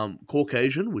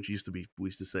 Caucasian, which we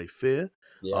used to say fair,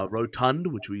 yeah.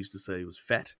 rotund, which we used to say was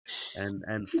fat,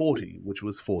 and 40, which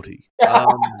was 40.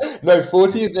 No,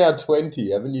 40 is now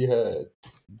 20. Haven't you heard?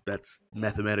 That's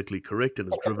mathematically correct and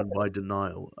is driven by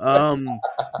denial.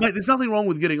 Mate, there's nothing wrong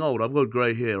with getting old. I've got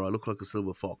grey hair. I look like a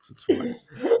silver fox. It's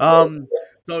fine.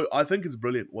 So I think it's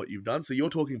brilliant what you've done. So you're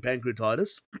talking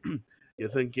pancreatitis. You're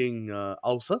thinking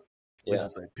ulcer. Let's Yeah.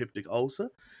 just say peptic ulcer.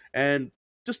 And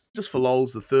just for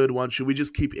lols, the third one, should we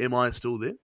just keep MI still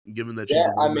there? Given that she's Yeah,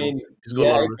 a I woman, mean, she's got a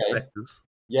yeah, lot of risk okay. factors.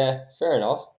 Yeah, fair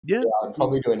enough. Yeah, Yeah, I'd cool.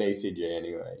 probably do an ECG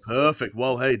anyway. So. Perfect.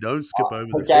 Well, hey, don't skip over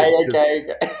the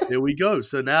Okay. There we go.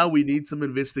 So now we need some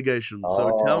investigations.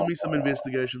 So tell Oh, me some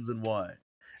investigations and why.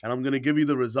 And I'm going to give you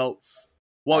the results.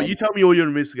 Well, and- you tell me all your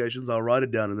investigations. I'll write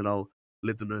it down and then I'll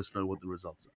let the nurse know what the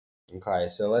results are. okay,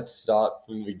 so let's start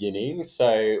from the beginning.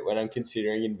 So when I'm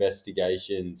considering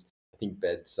investigations, I think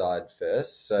bedside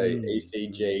first. So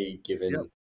ECG, given Yep.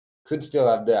 could still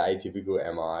have the atypical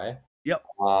MI. Yep.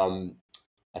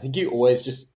 I think you always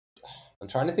just. I'm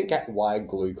trying to think at why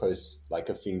glucose, like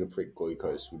a finger prick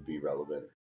glucose, would be relevant.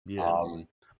 Yeah.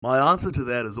 My answer to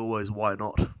that is always why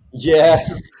not? Yeah.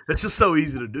 It's just so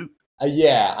easy to do.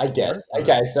 Yeah, I guess. Yeah.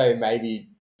 Okay, so maybe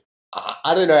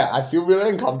I don't know. I feel really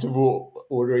uncomfortable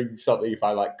ordering something if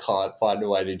I like can't find a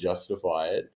way to justify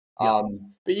it. Yep.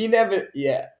 But you never.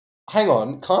 Yeah. Hang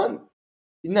on. Can't.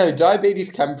 No,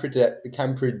 diabetes what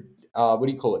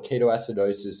do you call it?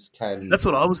 Ketoacidosis can. That's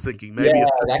what I was thinking. Maybe Yeah,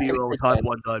 a that can 50-year-old type present.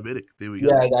 1 diabetic. There we go.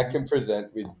 Yeah, that can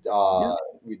present Yeah.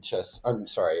 with chest. I'm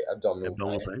sorry, abdominal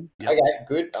Abdominal pain. pain. Yep. Okay,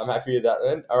 good. I'm happy with that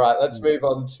then. All right, let's move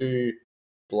on to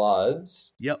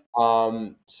bloods. Yep.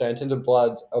 So in terms of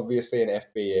bloods, obviously an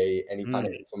FBE, any kind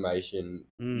of Mm. inflammation,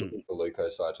 looking for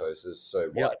leukocytosis,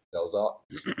 so Yep. white cells up.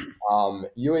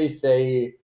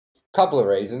 UEC, couple of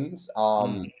reasons.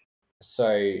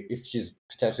 So if she's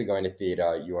potentially going to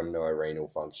theatre, you want to know her renal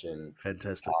function.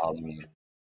 Fantastic.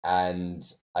 And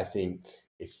I think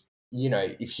if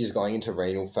she's going into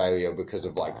renal failure because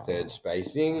of like third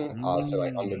spacing, so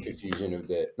like under perfusion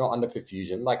not under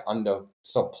perfusion, like under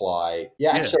supply.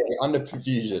 Yeah, actually under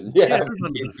perfusion. Yeah.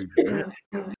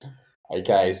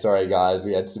 Okay, sorry guys,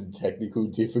 we had some technical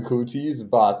difficulties,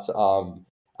 but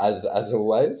as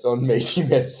always on Meaty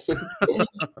Medicine.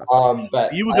 But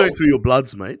so you were going through your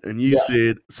bloods, mate, and you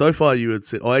said so far you had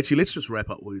said. Oh, actually, let's just wrap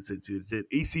up what you said. So you said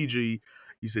ECG,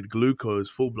 you said glucose,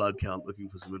 full blood count, looking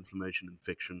for some inflammation,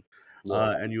 infection,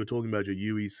 and you were talking about your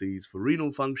UECs for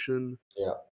renal function.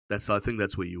 Yeah, I think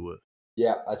that's where you were.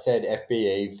 Yeah, I said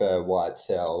FBE for white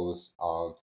cells.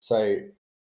 So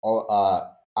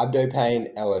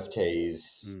abdopain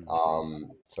LFTs.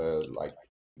 For like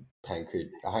pancreas.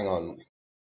 Hang on.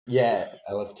 Yeah,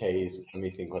 LFTs. Let me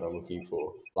think what I'm looking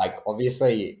for. Like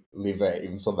obviously liver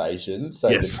inflammation, so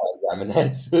Yes. the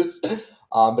transaminases.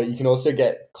 But you can also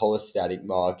get cholestatic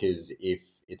markers if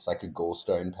it's like a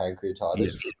gallstone pancreatitis.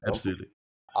 Yes, absolutely.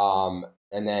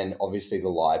 And then obviously the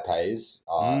lipase.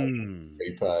 Mm.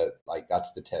 Reaper, like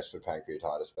that's the test for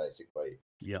pancreatitis, basically.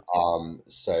 Yeah.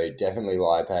 So definitely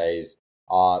lipase.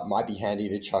 Might be handy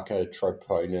to chuck a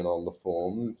troponin on the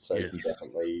form, so you can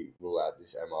definitely rule out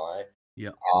this MI.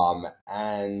 Yeah.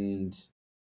 And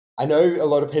I know a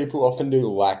lot of people often do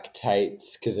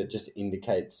lactates because it just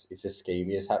indicates if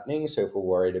ischemia is happening. So if we're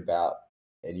worried about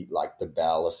any like the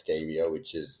bowel ischemia,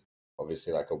 which is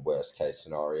obviously like a worst case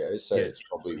scenario, so it's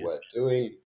probably worth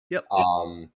doing. Yep.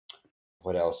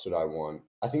 What else would I want?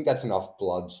 I think that's enough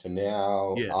bloods for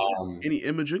now. Yeah. Any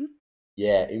imaging?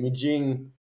 Yeah,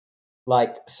 imaging.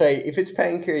 Like, so if it's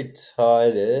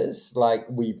pancreatitis, like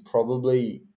we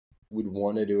probably would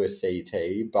want to do a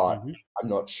CT, but I'm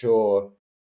not sure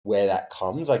where that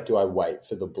comes. Like, do I wait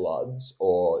for the bloods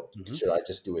or should I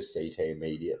just do a CT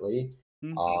immediately?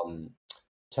 In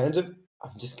terms of,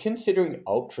 I'm just considering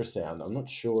ultrasound. I'm not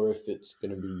sure if it's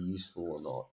going to be useful or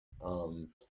not.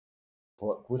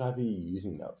 What would I be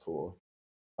using that for?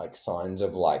 Like signs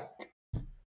of like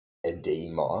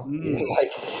edema,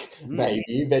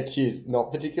 maybe, but she's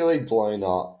not particularly blown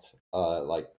up,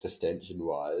 like distension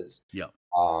wise. Yeah.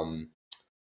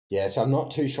 Yeah, so I'm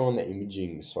not too sure on the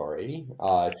imaging. Sorry,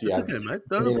 if you It's have okay, mate.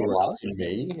 Don't apologize. enlighten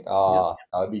me, Yep.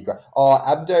 that'd be great. Oh,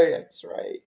 abdo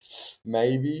X-ray,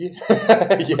 maybe.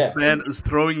 This Yeah, man is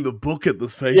throwing the book at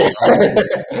this yeah.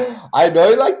 patient. I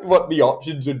know, like, what the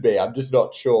options would be. I'm just not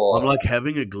I'm sure. like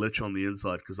having a glitch on the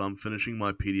inside because I'm finishing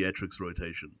my pediatrics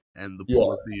rotation, and the Yeah.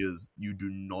 policy is you do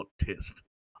not test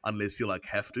unless you like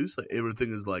have to. So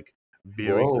everything is like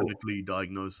very Whoa. clinically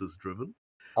diagnosis driven.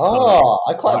 So Oh,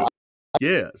 I I, quite.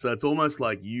 yeah, so it's almost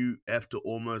like you have to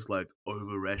almost like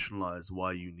over rationalize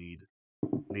why you need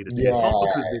a test. Not Yeah.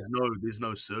 because there's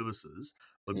no services,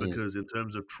 but Mm, because in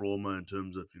terms of trauma, in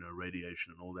terms of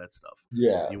radiation and all that stuff,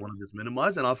 yeah. you want to just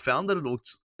minimize. And I've found that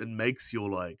it makes your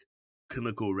like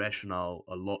clinical rationale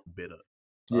a lot better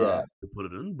Yeah. to put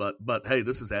it in. But hey,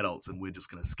 this is adults, and we're just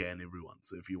gonna scan everyone.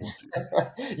 So if you want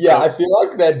to, Yeah, so I feel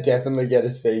like they'd definitely get a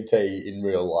CT in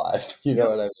real life. You know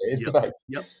yep, what I mean? yep, Like,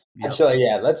 yep, yep. actually,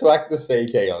 yeah, let's whack the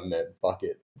CT on them. Fuck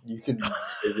it. You can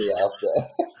see me after.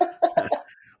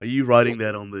 Are you writing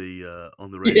that on the Yeah,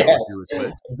 radiology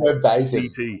request? verbatim.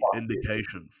 CT Fuck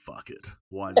indication. Fuck it.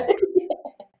 Why not? it.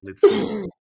 Let's do it.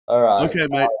 All right. Okay,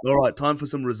 mate. All right, time for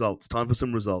some results.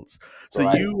 So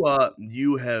Great.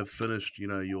 you have finished,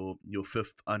 your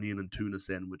fifth onion and tuna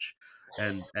sandwich,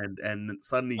 and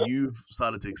suddenly you've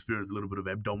started to experience a little bit of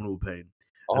abdominal pain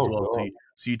as Oh, well. God.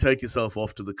 So you take yourself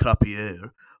off to the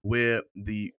crapier, where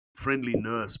the friendly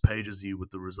nurse pages you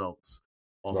with the results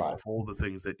Right. of all the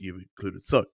things that you've included.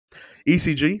 So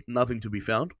ECG, nothing to be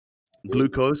found. Good.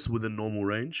 Glucose within normal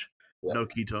range. Yeah. No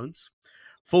ketones.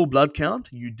 Full blood count,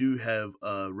 you do have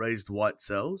raised white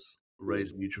cells, Good.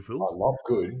 raised neutrophils. Oh, not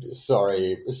good.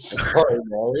 Sorry. Sorry,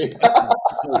 Mary.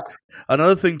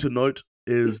 Another thing to note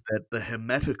is that the Yeah.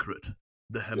 hematocrit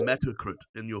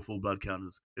in your full blood count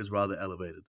is rather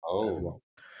elevated as Oh,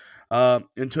 well.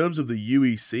 In terms of the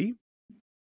UEC,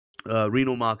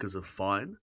 renal markers are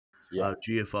fine. yeah.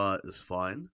 GFR is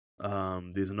fine.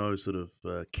 There's no sort of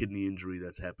kidney injury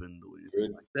that's happened or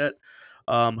anything Good. like that.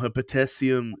 Her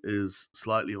potassium is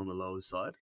slightly on the lower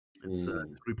side. It's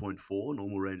Mm, 3.4.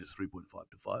 Normal range is 3.5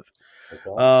 to 5.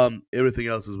 okay. Everything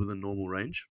else is within normal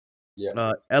range.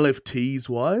 Yeah. LFTs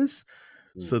wise,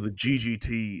 Mm. so the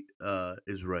GGT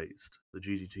is raised. The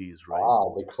GGT is raised. Ah,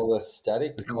 the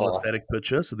cholestatic The mark. cholestatic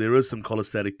picture. So there is some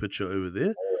cholestatic picture over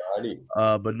there,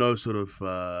 Alrighty. but no sort of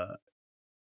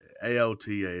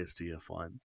ALT, AST are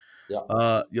fine.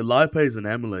 Yeah. Your lipase and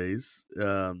amylase,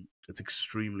 it's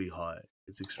extremely high.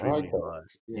 It's extremely Okay. high.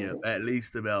 Yeah. Yeah, at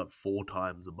least about 4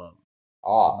 times above the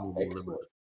Ah, normal limit. excellent. Yeah.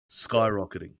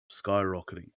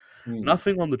 Skyrocketing. Mm.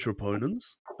 Nothing on the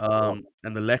troponins, Right.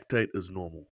 and the lactate is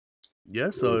normal. Yeah,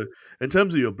 Good. so in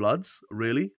terms of your bloods,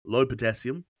 really low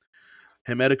potassium,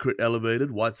 hematocrit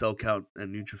elevated, white cell count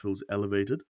and neutrophils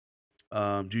elevated,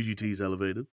 GGT is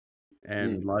elevated,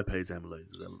 and Mm. lipase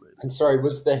amylase is elevated. And sorry,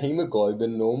 was the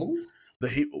hemoglobin normal?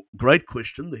 Great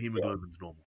question. The Yeah. hemoglobin's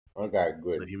normal. Okay, The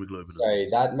good. hemoglobin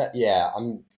is So normal. yeah,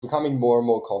 I'm becoming more and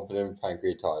more confident in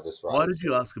pancreatitis, Why right? did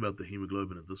you ask about the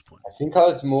hemoglobin at this point? I think I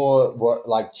was more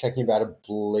like checking about a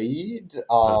bleed. Perfect.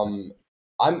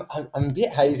 I'm a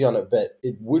bit hazy on it, but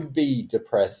it would be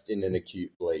depressed in an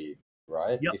acute bleed,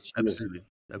 right? Yep, If she was, absolutely,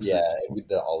 yeah, absolutely, with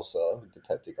the ulcer, with the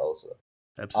peptic ulcer.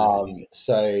 absolutely.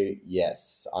 So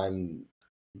yes, I'm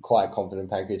quite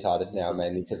confident in pancreatitis now, Awesome.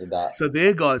 mainly because of that. So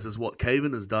there, guys, is what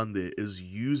Caven has done. There is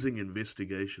using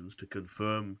investigations to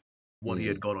confirm what he Mm,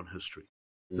 had got on history.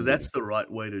 So mm. that's the right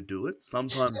way to do it.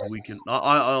 Sometimes we can.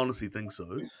 I honestly think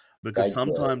so, because Thank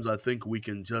you. sometimes I think we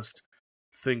can just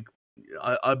think.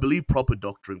 I believe proper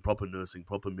doctoring, proper nursing,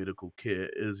 proper medical care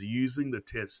is using the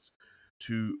tests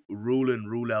to rule in,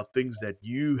 rule out things that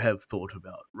you have thought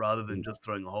about, rather than Mm, just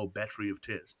throwing a whole battery of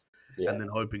tests yeah. and then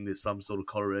hoping there's some sort of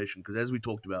correlation. Because as we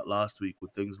talked about last week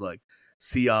with things like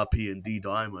CRP and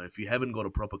D-dimer, if you haven't got a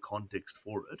proper context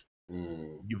for it,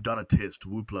 Mm, you've done a test.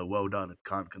 Whoopla, well done. It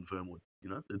can't confirm what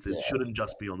it yeah. shouldn't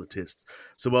just be on the tests.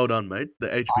 So well done, mate. The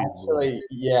HP is normal. Actually,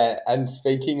 yeah. And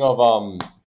speaking of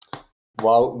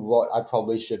well, what I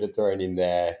probably should have thrown in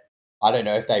there, I don't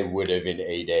know if they would have in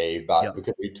ED, Yeah. but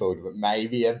because we talked about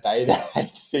maybe a beta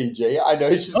HCG. I know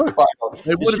she's Oh, quite on.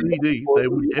 they Is would she in ED. on They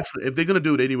would 40? definitely, if they're going to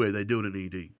do it anyway, they do it in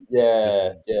ED. Yeah,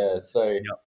 Definitely. yeah. So Yeah.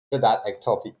 for that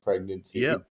ectopic Yeah. pregnancy.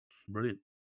 Brilliant.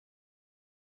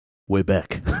 We're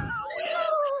back.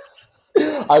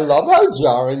 I love how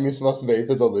jarring this must be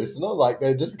for the listener. Like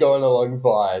they're just going along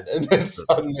fine, and then That's it.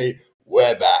 suddenly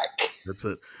we're back. That's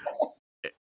it.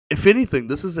 If anything,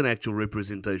 this is an actual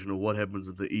representation of what happens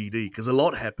at the ED, because a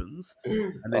lot happens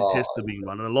and then Oh, tests are being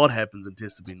run, and a lot happens and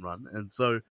tests are being run. And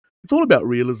so it's all about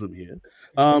realism here.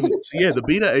 So yeah, the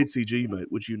beta HCG, mate,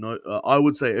 which I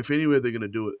would say if anywhere they're going to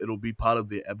do it, it'll be part of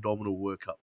their abdominal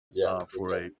workup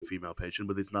for a female patient,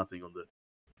 but there's nothing on the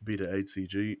beta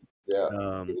HCG.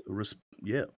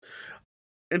 Yeah.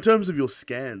 In terms of your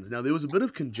scans, now there was a bit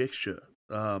of conjecture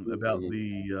about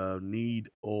the need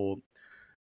or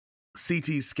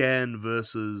CT scan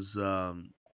versus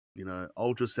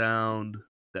ultrasound.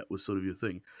 That was sort of your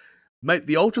thing, mate.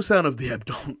 The ultrasound of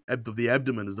the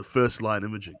abdomen is the first line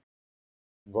imaging.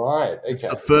 Right. Okay. It's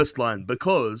the first line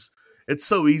because it's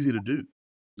so easy to do.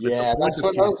 Yeah, that's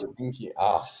what I was thinking.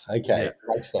 Okay. Yeah.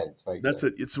 Makes sense. That's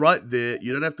it. It's right there.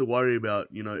 You don't have to worry about,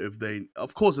 if they...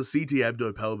 Of course, a CT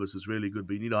abdo-pelvis is really good,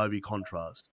 but you need IV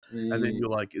contrast. And then you're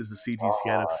like, is the CT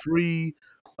scanner free?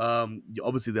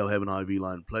 Obviously, they'll have an IV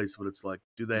line in place, but it's like,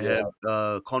 do they have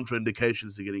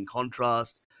contraindications to getting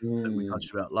contrast that we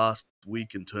touched about last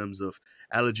week in terms of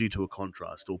allergy to a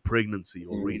contrast or pregnancy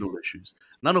or renal issues?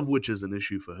 None of which is an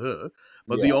issue for her.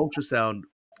 But the ultrasound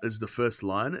is the first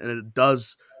line, and it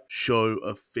does show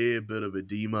a fair bit of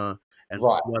edema and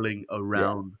swelling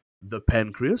around the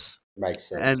pancreas. Makes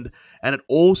sense. And it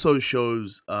also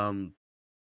shows a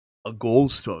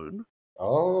gallstone.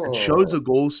 Oh. It shows a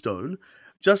gallstone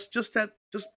just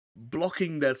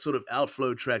blocking that sort of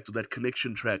outflow tract or that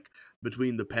connection track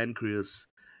between the pancreas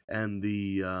and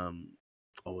the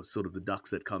sort of the ducts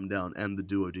that come down and the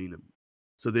duodenum.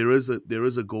 So there is a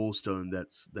gallstone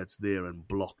that's there and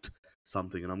blocked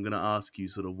something, and I'm going to ask you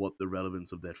sort of what the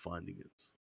relevance of that finding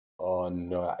is. Oh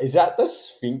no! Is that the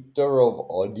sphincter of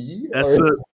Oddi? That's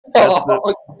it.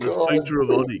 The sphincter of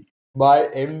Oddi. My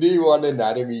MD1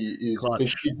 anatomy is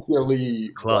particularly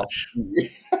clutch.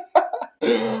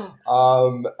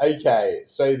 Okay,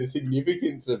 so the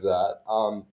significance of that.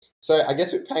 So I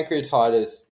guess with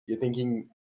pancreatitis, you're thinking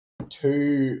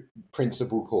two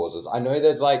principal causes. I know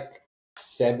there's like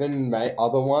 7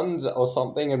 other ones or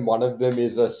something, and one of them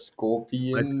is a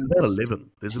scorpion. It's about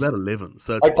 11. There's about 11.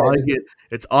 So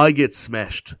it's I get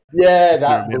smashed. Yeah,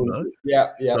 that.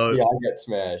 Yeah. So the I get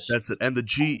smashed. That's it. And the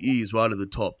GE is right at the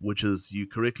top, which is, you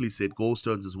correctly said,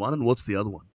 gallstones is one, and what's the other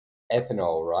one?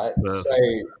 Ethanol, right? Perfect. So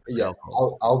yeah,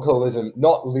 alcoholism,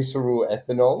 not literal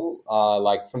ethanol,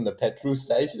 like from the petrol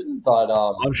station, but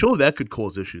I'm sure that could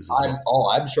cause issues.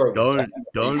 I'm sure. Don't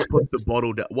put the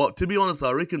bottle down. Well, to be honest,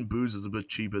 I reckon booze is a bit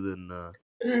cheaper than the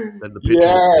petrol.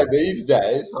 Yeah, these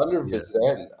days,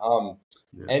 100%.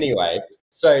 Anyway,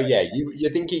 so yeah,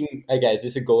 you're thinking, okay, is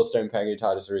this a gallstone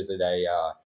pancreatitis or is it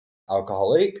a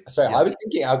alcoholic? So I was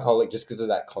thinking alcoholic just because of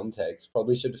that context.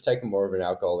 Probably should have taken more of an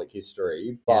alcoholic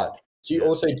history, but she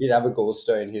also did have a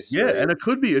gallstone history. Yeah, and it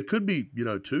could be, two. It could be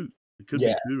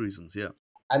 2 reasons,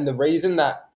 And the reason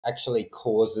that actually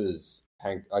causes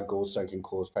a gallstone can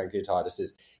cause pancreatitis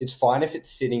is it's fine if it's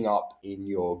sitting up in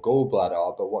your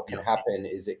gallbladder, but what can happen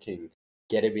is it can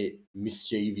get a bit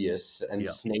mischievous and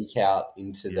sneak out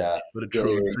into the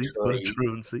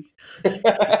truancy.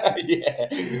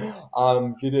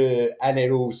 And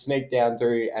it'll sneak down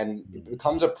through, and it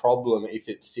becomes a problem if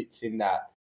it sits in that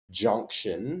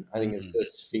junction. I think it's the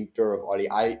sphincter of Oddi.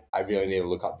 I really need to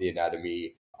look up the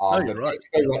anatomy.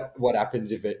 Basically what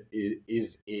happens if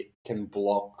it can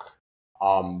block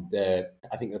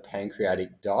the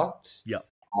pancreatic duct.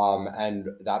 And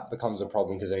that becomes a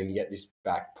problem because then you get this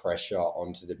back pressure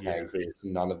onto the pancreas.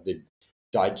 None of the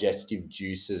digestive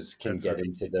juices can get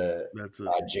into the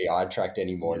GI tract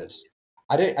anymore. And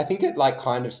I think it like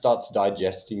kind of starts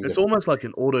digesting. It's almost like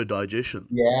an auto digestion.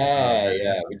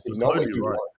 Which is not what you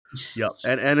want. Yeah,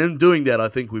 and in doing that, I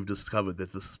think we've discovered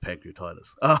that this is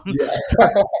pancreatitis.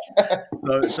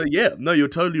 No, you're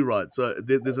totally right. So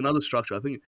there's another structure. I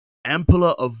think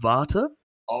ampulla of Vater.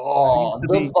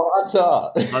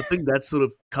 Vater. I think that's sort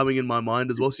of coming in my mind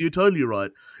as well. So you're totally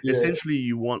right. Essentially,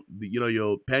 you want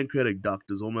your pancreatic duct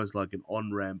is almost like an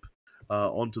on-ramp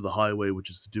onto the highway, which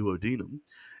is the duodenum.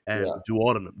 And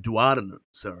duodenum,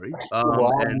 sorry.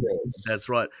 And that's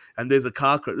right. And there's a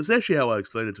car crash. This is actually how I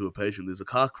explained it to a patient. There's a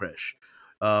car crash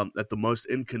at the most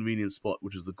inconvenient spot,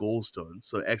 which is the gallstone.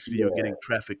 So actually you're getting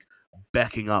traffic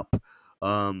backing up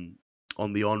on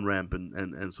the on-ramp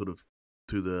and sort of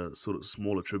to the sort of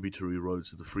smaller tributary roads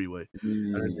to the freeway.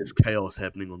 And there's chaos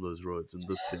happening on those roads in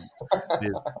this sense.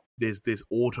 There's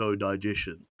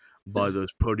auto-digestion by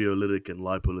those proteolytic and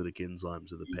lipolytic enzymes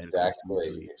that the pancreas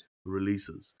usually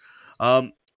releases.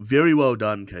 Very well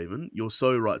done, Kevin. You're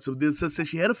so right. So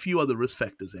she had a few other risk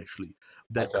factors actually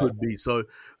that could be. So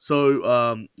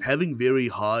having very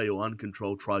high or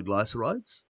uncontrolled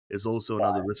triglycerides is also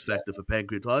another risk factor for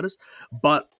pancreatitis.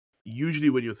 But usually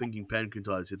when you're thinking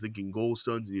pancreatitis, you're thinking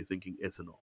gallstones and you're thinking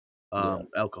ethanol.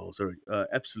 Alcohol, sorry.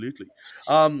 Absolutely.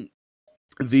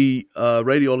 the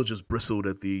radiologist bristled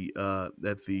at the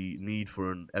need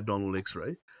for an abdominal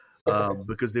X-ray.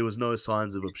 Because there was no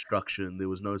signs of obstruction, there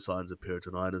was no signs of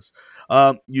peritonitis.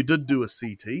 You did do a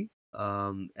CT,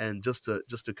 and just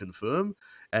to confirm,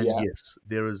 and yes,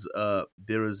 there is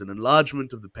an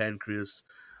enlargement of the pancreas,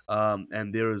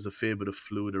 and there is a fair bit of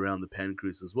fluid around the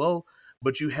pancreas as well.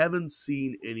 But you haven't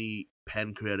seen any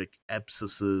pancreatic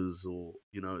abscesses or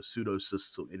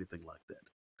pseudocysts or anything like that.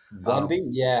 One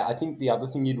thing, I think the other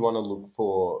thing you'd want to look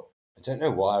for. I don't know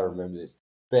why I remember this,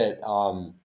 but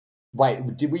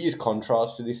wait, did we use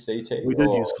contrast for this CT? We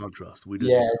did use contrast. We did.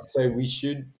 Yeah, so we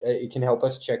should. It can help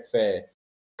us check for,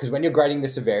 because when you're grading the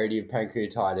severity of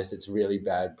pancreatitis, it's really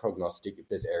bad prognostic if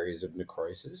there's areas of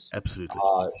necrosis. Absolutely.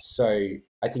 So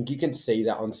I think you can see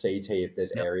that on CT if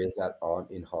there's areas that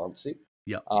aren't enhancing.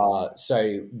 Yeah.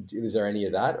 So was there any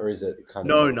of that, or is it kind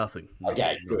of... No, nothing.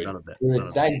 Okay, good. None of that.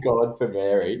 Good. Thank God for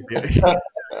Mary.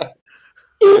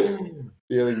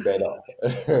 Feeling better.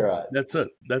 Right. That's it.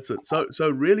 So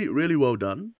really, really well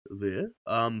done there.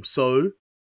 So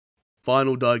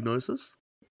final diagnosis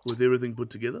with everything put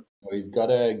together. We've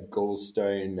got a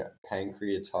gallstone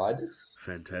pancreatitis.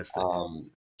 Fantastic. I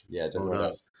don't know what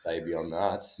else to say beyond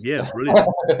that. Yeah, brilliant.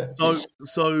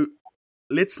 So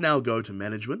let's now go to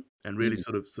management and really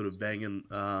sort of bang in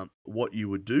what you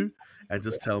would do and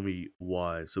just tell me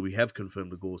why. So we have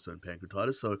confirmed the gallstone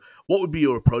pancreatitis. So what would be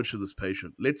your approach to this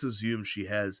patient? Let's assume she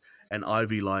has an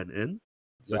IV line in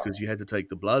because you had to take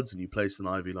the bloods and you placed an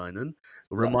IV line in,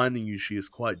 reminding you she is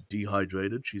quite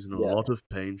dehydrated. She's in a lot of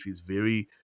pain. She's very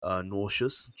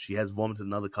nauseous. She has vomited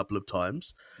another couple of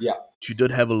times. Yeah. She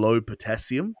did have a low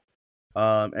potassium.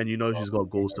 And she's got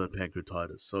gallstone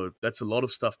pancreatitis, so that's a lot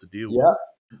of stuff to deal with.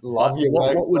 Love you.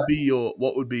 What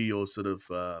would be your sort of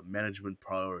management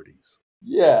priorities?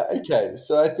 Yeah. Okay.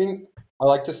 So I think I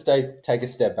like to take a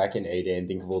step back in ED and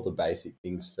think of all the basic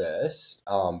things first,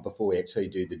 before we actually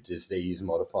do the disease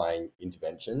modifying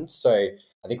interventions. So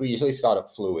I think we usually start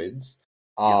at fluids.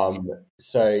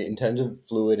 So in terms of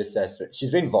fluid assessment,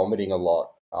 she's been vomiting a lot.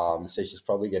 So she's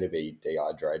probably going to be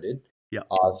dehydrated. Yeah.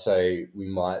 So we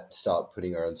might start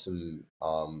putting her on some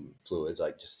fluids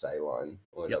like just saline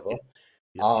or whatever.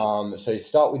 Yep. So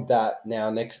start with that. Now,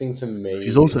 next thing for me,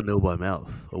 she's also nil by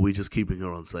mouth. Are we just keeping her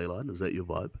on saline? Is that your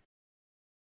vibe?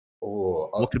 Or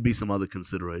what could be some other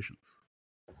considerations?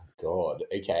 God.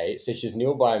 Okay. So she's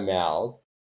nil by mouth.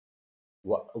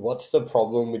 What's the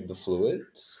problem with the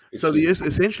fluids? So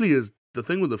essentially is the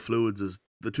thing with the fluids is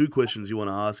the two questions you want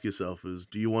to ask yourself is,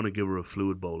 do you want to give her a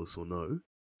fluid bolus or no?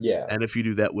 Yeah. And if you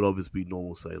do that, would obviously be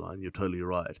normal saline. You're totally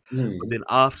right. But then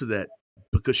after that,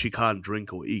 because she can't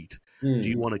drink or eat, do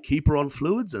you want to keep her on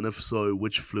fluids? And if so,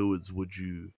 which fluids would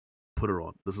you put her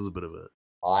on? This is a bit of a...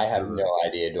 I have no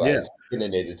idea. You're going to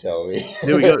need to tell me.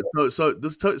 Here we go. So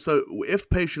if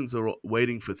patients are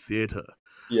waiting for theatre,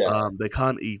 they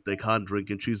can't eat, they can't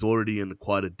drink, and she's already in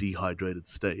quite a dehydrated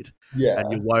state. Yeah.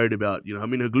 And you're worried about,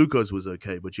 her glucose was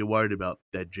okay, but you're worried about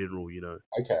that general,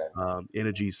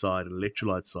 energy side and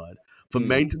electrolyte side. For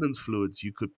maintenance fluids,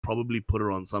 you could probably put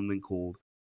her on something called,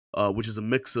 which is a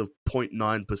mix of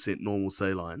 0.9% normal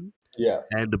saline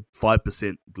and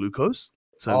 5% glucose.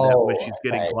 So that way she's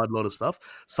getting quite a lot of stuff.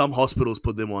 Some hospitals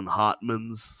put them on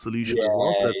Hartmann's solution as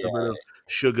well. So it's a bit of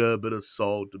sugar, a bit of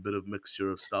salt, a bit of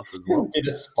mixture of stuff as well. Bit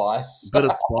of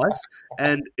spice.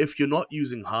 And if you're not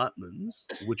using Hartmann's,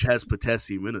 which has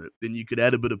potassium in it, then you could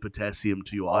add a bit of potassium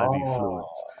to your IV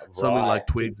fluids. Something like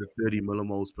 20 to 30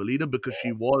 millimoles per liter, because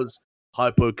she was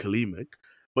hypokalemic.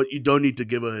 But you don't need to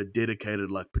give her a dedicated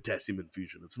potassium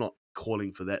infusion. It's not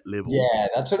calling for that level. Yeah,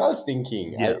 that's what I was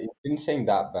thinking. Yeah. It didn't seem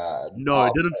that bad. No,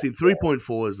 it didn't seem.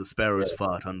 3.4 is a sparrow's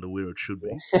fart under where it should be.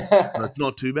 So it's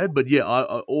not too bad. But yeah, I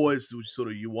always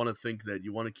you want to think that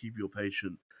you want to keep your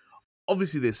patient.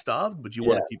 Obviously, they're starved, but you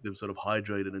want to keep them sort of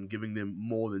hydrated and giving them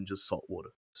more than just salt water.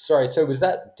 Sorry, so was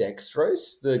that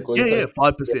dextrose? The glucose? Yeah,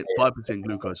 5%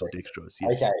 glucose or dextrose.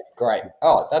 Yes. Okay, great.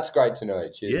 Oh, that's great to know.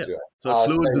 Cheers. Yeah. So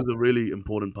fluids is a really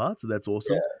important part. So that's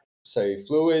awesome. Yeah. So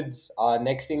fluids.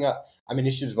 Next thing,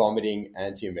 she's vomiting,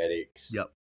 antiemetics.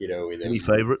 Yep. With any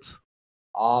favorites?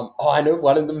 I know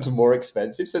one of them's more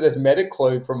expensive. So there's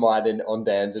metoclopramide and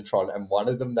ondansetron, and one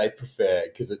of them they prefer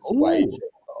because it's way cheaper.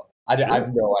 I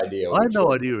have no idea. I have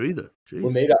no idea either. Jeez.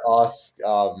 We'll need to ask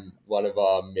one of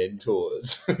our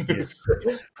mentors. Yes.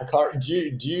 I can't.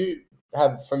 Do you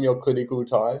have from your clinical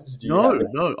times? No.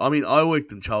 I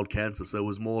worked in child cancer, so it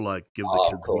was more like give the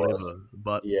kids whatever.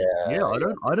 But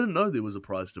I didn't know there was a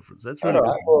price difference. That's really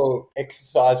good. Well,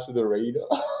 exercise for the reader,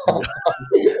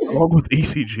 along with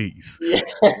ECGs.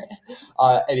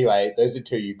 Yeah. Anyway, those are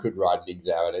two you could write an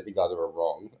exam, and I think either are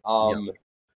wrong.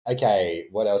 Okay,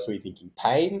 what else are we thinking?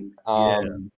 Pain. Yeah.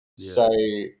 So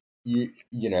you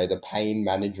know the pain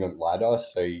management ladder.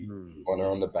 So you want her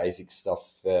on the basic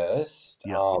stuff first.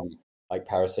 Yeah. Like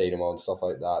paracetamol and stuff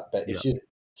like that. But if Yeah.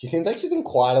 she seems like she's in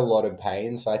quite a lot of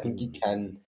pain, so I think you Mm.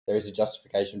 can. There is a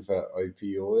justification for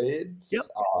opioids. Yep.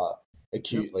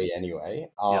 Acutely anyway.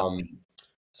 Yep.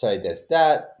 So there's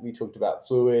that. We talked about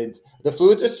fluids. The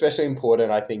fluids are especially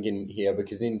important, I think, in here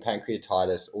because in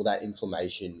pancreatitis, all that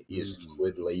inflammation is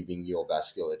fluid leaving your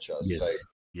vasculature. Yes. So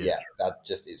Yes. yeah, that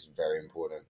just is very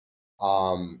important.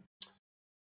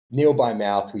 Meal by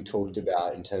mouth, we talked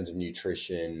about in terms of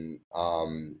nutrition.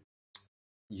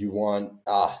 You want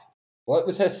what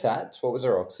was her SATs? What was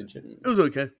her oxygen? It was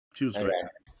okay. She was great.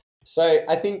 So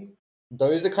I think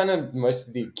those are kind of most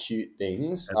of the acute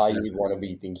things you want to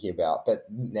be thinking about. But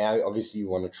now, obviously, you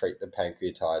want to treat the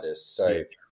pancreatitis. So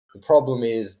the problem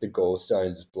is the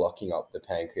gallstones blocking up the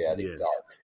pancreatic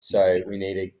duct. So we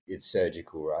need it's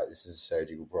surgical, right? This is a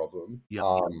surgical problem.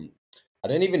 I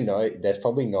don't even know. There's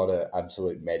probably not an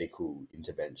absolute medical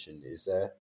intervention, is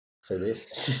there, for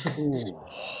this?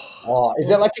 Is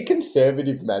that like a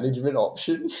conservative management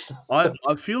option? I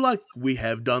feel like we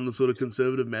have done the sort of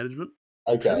conservative management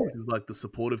option, which is like the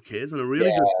supportive cares. And a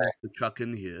really good fact to chuck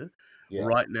in here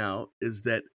right now is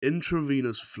that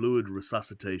intravenous fluid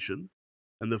resuscitation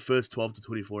in the first 12 to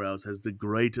 24 hours has the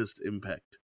greatest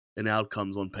impact in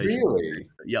outcomes on patients. Really?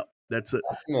 Yep. That's it.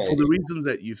 For the reasons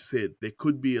that you've said, there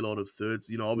could be a lot of thirds,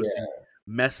 obviously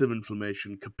massive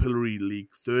inflammation, capillary leak,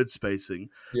 third spacing.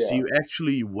 So you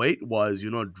actually, weight-wise,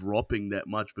 you're not dropping that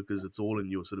much because it's all in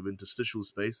your sort of interstitial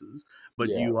spaces, but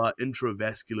you are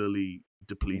intravascularly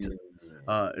depleted,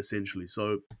 essentially.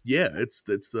 So it's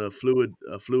the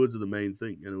fluids are the main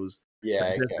thing, and it was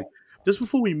fantastic. Okay. Just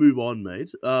before we move on,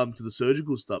 mate, to the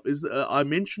surgical stuff, I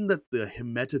mentioned that the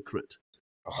hematocrit.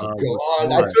 Oh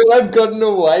God! I feel I've gotten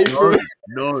away from it.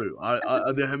 No,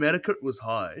 the hematocrit was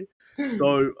high.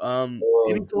 So,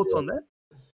 any thoughts on that?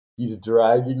 He's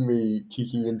dragging me,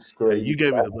 kicking and screaming. Yeah, you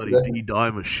gave me the bloody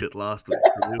D-dimer shit last week.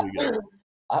 So there we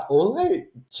go.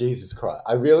 Jesus Christ!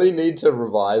 I really need to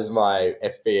revise my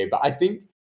FBA, but I think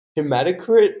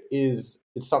hematocrit it's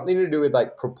something to do with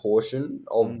like proportion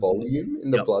of volume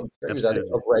in the bloodstream. Is that it?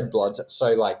 Of red blood?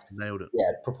 So like nailed it.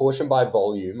 Yeah, proportion by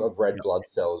volume of red blood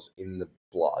cells in the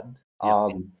blood.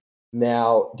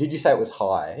 Now, did you say it was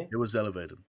high? It was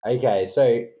elevated. Okay,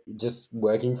 so just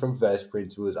working from first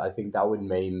principles, I think that would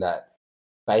mean that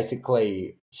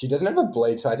basically she doesn't have a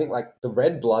bleed. So I think like the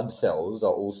red blood cells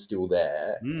are all still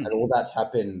there, and all that's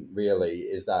happened really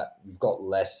is that you've got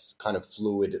less kind of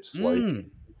fluid it's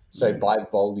floating. So by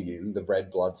volume, the red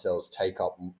blood cells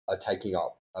are taking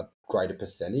up a greater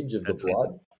percentage of the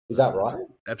blood. Is that right?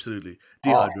 Absolutely.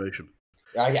 Dehydration.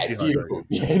 Okay, beautiful.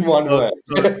 In one word.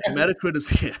 So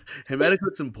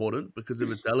hematocrit's important because if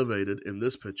it's elevated in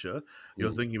this picture,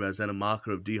 you're thinking about, is that a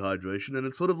marker of dehydration? And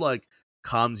it sort of like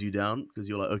calms you down because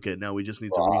you're like, okay, now we just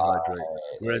need to rehydrate.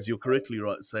 Whereas you're correctly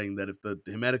right saying that if the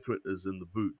hematocrit is in the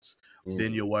boots,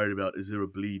 then you're worried about, is there a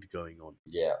bleed going on?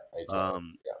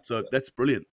 So that's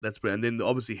brilliant. That's brilliant. And then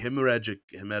obviously hemorrhagic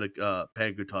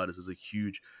pancreatitis is a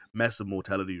huge, massive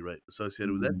mortality rate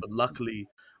associated with that. But luckily,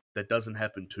 that doesn't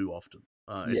happen too often.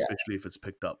 Especially if it's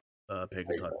picked up,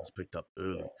 pancreatitis is picked up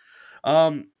early.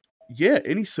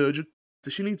 Any surgery?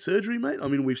 Does she need surgery, mate? I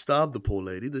mean, we've starved the poor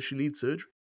lady. Does she need surgery?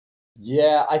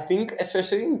 Yeah, I think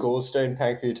especially in gallstone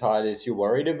pancreatitis, you're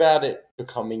worried about it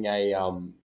becoming a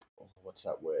what's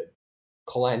that word?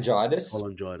 Cholangitis.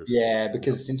 Yeah,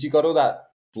 because since you got all that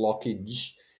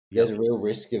blockage, there's a real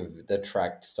risk of the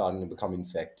tract starting to become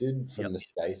infected from the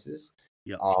stasis.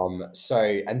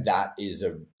 And that is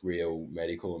a real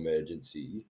medical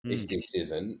emergency if this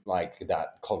isn't, like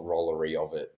that corollary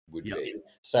of it would be.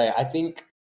 So I think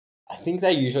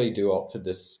they usually do opt for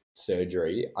this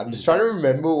surgery. I'm just trying to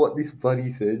remember what this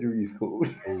bloody surgery is called.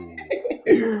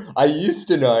 I used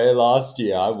to know last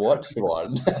year. I watched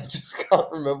one. I just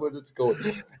can't remember what it's called.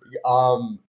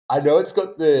 I know it's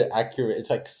got the accurate. It's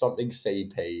like something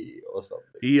CP or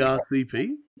something.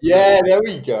 ERCP. Yeah, there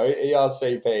we go.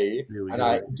 ERCP.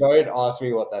 Don't ask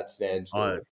me what that stands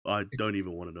for. I don't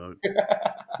even want to know.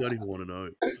 Don't even want to know.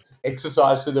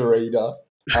 Exercise for the reader.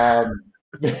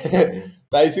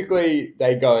 Basically,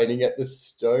 they go in and get the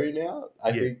stone out.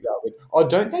 I think that would. Oh,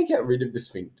 don't they get rid of the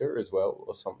sphincter as well,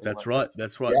 or something? That's right. That?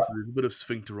 That's right. So there's a bit of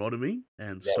sphincterotomy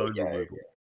and stone removal.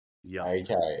 Yeah.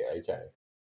 Okay.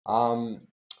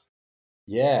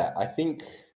 Yeah, I think.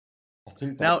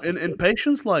 Now, in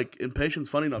patients,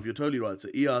 funny enough, you're totally right. So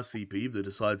ERCP, they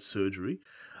decide surgery.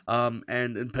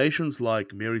 And in patients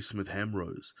like Mary Smith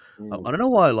Hamrose, Mm. I don't know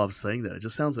why I love saying that. It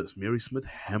just sounds like it's Mary Smith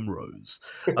Hamrose.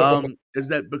 Is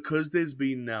that because there's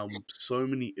been now so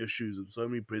many issues and so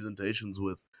many presentations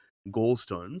with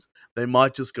gallstones, they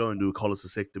might just go and do a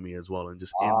cholecystectomy as well and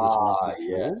just end this once and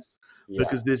for all. Yes. Yeah.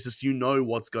 Because there's just,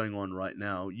 what's going on right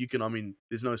now.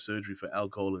 There's no surgery for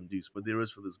alcohol induced, but there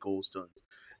is for this gallstones.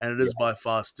 And it is by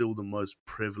far still the most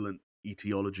prevalent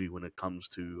etiology when it comes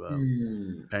to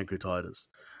pancreatitis.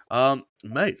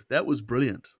 Mate, that was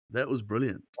brilliant. That was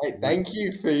brilliant. Hey, thank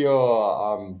you for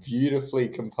your beautifully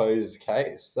composed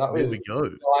case. That There was we go.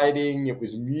 exciting. It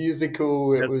was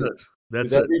musical. It was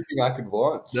everything I could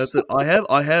want. That's it.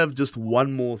 I have just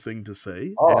one more thing to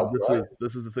say. Oh, And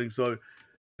this is the thing. So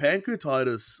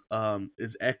pancreatitis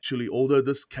is actually, although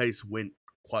this case went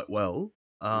quite well,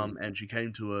 and she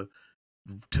came to a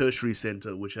tertiary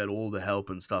center which had all the help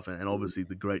and stuff, and obviously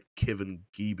the great Kevin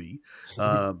Geeby,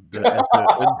 as her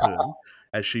intern,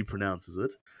 as she pronounces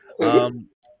it.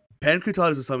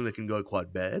 Pancreatitis is something that can go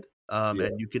quite bad,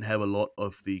 and you can have a lot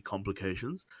of the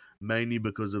complications, mainly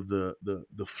because of the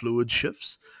fluid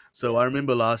shifts. So I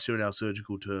remember last year in our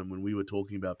surgical term when we were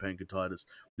talking about pancreatitis,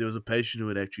 there was a patient who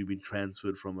had actually been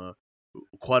transferred from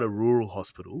quite a rural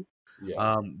hospital,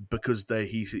 because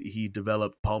he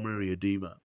developed pulmonary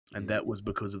edema, and that was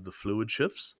because of the fluid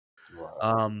shifts.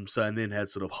 Wow. So and then had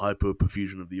sort of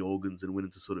hyperperfusion of the organs and went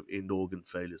into sort of end organ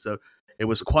failure. So it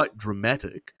was quite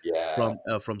dramatic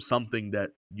from something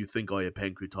that you think, oh yeah,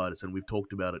 pancreatitis, and we've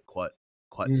talked about it quite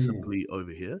simply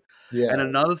over here. And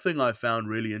another thing I found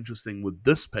really interesting with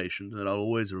this patient that I'll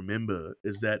always remember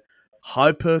is that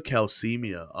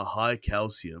hypercalcemia, a high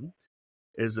calcium,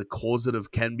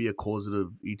 can be a causative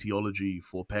etiology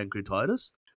for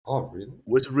pancreatitis. Oh, really?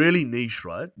 It's really niche,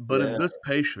 right? But in this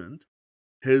patient,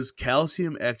 his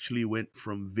calcium actually went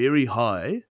from very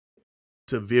high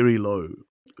to very low,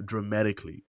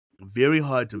 dramatically. Very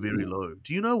high to very low.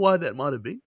 Do you know why that might have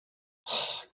been?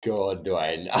 God, do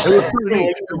I know?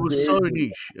 It was so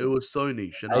niche. It was so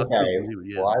niche. And okay,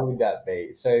 why would that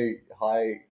be? So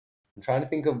high. I'm trying to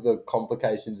think of the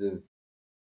complications of.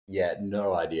 Yeah,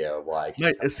 no idea why.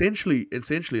 Mate, essentially,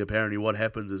 apparently, what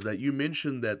happens is that you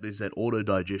mentioned that there's that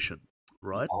autodigestion,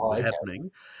 right,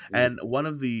 happening, and one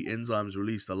of the enzymes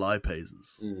released are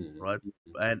lipases, right,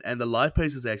 and the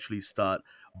lipases actually start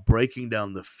breaking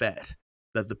down the fat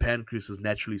that the pancreas is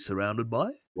naturally surrounded by.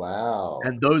 Wow.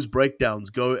 And those breakdowns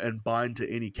go and bind to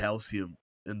any calcium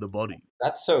in the body.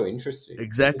 That's so interesting.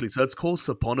 Exactly. So it's called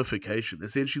saponification.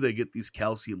 Essentially, they get these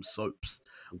calcium soaps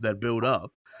that build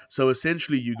up. So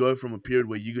essentially, you go from a period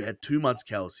where you had too much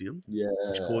calcium,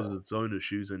 which causes its own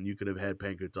issues, and you could have had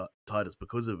pancreatitis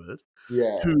because of it,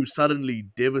 to suddenly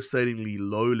devastatingly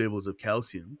low levels of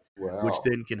calcium, which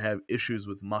then can have issues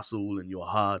with muscle and your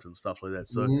heart and stuff like that.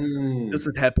 So this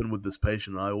had happened with this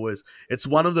patient. It's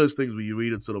one of those things where you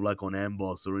read it sort of like on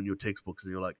Amboss or in your textbooks,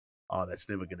 and you're like, oh, that's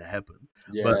never going to happen.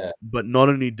 But not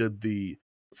only did the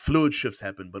fluid shifts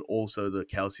happen, but also the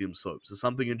calcium soap. So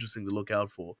something interesting to look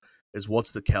out for is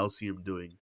what's the calcium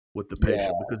doing with the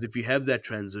patient. Because if you have that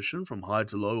transition from high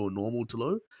to low or normal to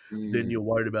low, then you're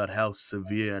worried about how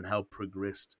severe and how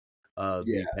progressed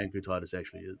the pancreatitis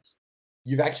actually is.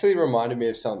 You've actually reminded me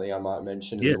of something I might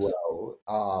mention as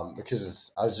well, because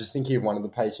I was just thinking of one of the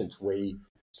patients we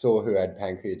saw who had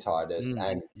pancreatitis,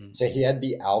 and so he had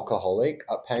the alcoholic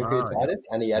pancreatitis,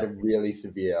 and he had a really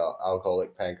severe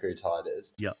alcoholic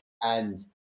pancreatitis. And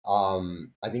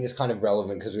I think it's kind of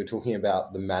relevant because we're talking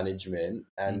about the management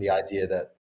and the idea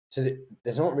that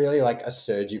there's not really like a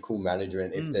surgical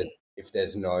management if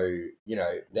there's no,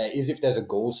 there is if there's a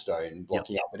gallstone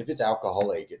blocking up, but if it's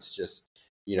alcoholic, it's just,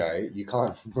 you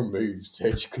can't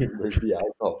surgically remove the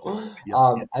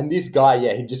alcohol. And this guy,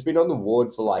 he'd just been on the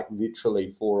ward for like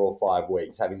literally 4 or 5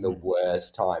 weeks, having the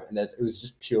worst time. And it was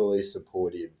just purely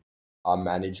supportive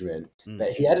management.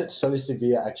 But he had it so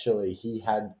severe, actually, he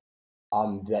had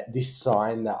that this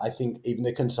sign that I think even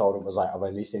the consultant was like, I've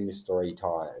only seen this 3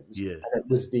 times. And it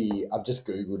was I've just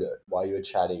Googled it while you were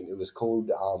chatting. It was called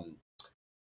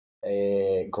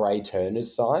Gray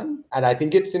Turner's sign. And I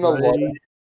think it's in a lot of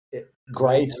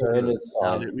Gray Turner's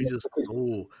sign.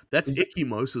 That's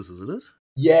ecchymosis, isn't it?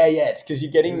 Yeah, it's because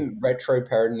you're getting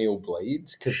retroperitoneal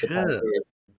bleeds because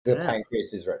the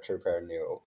pancreas is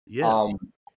retroperitoneal.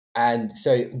 And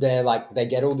so they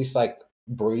get all this like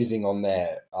bruising on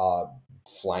their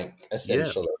flank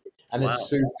essentially, and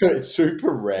it's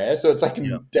super rare. So it's like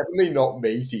definitely not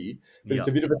meaty, but it's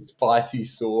a bit of a spicy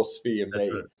sauce for your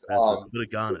meat. That's a bit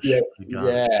of garnish.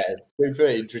 It's super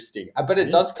interesting. But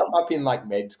it does come up in like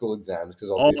med school exams because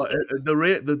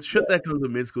the shit that comes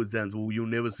with med school exams, you'll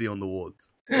never see on the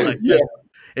wards.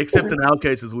 Except in our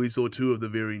cases, we saw 2 of the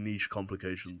very niche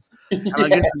complications. And I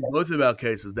guess in both of our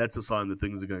cases, that's a sign that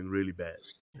things are going really bad.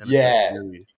 And it's a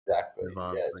very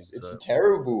advanced thing. It's a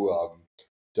terrible,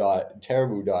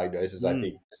 terrible diagnosis, I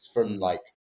think, just from like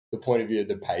the point of view of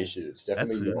the patient. It's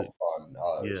definitely not fun.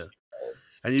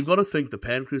 And you've got to think the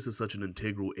pancreas is such an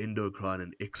integral endocrine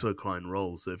and exocrine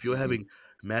role. So if you're having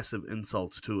massive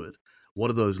insults to it, what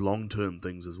are those long-term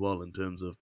things as well in terms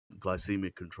of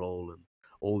glycemic control and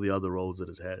all the other roles that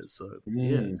it has? So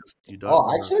you don't.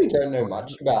 I actually don't know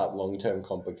much about long-term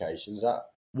complications.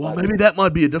 Well, maybe that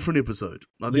might be a different episode.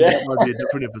 I think that might be a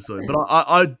different episode. But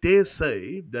I dare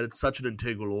say that it's such an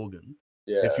integral organ.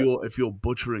 Yeah. If you're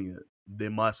butchering it,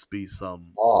 there must be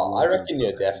some. I reckon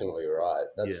you're definitely right.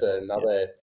 That's another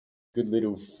good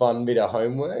little fun bit of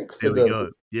homework. There we go.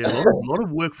 Yeah, a lot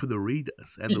of work for the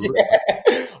readers and the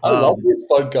listeners. I love this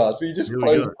podcast. We just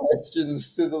pose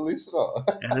questions to the listener.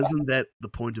 And isn't that the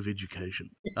point of education?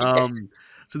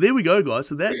 So there we go, guys.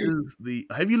 So that is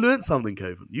have you learned something,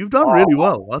 Kevin? You've done really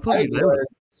well. I thought you nailed it.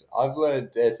 I've learned,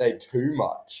 say, too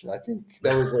much. I think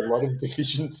there was a lot of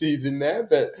deficiencies in there,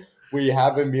 but we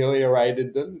have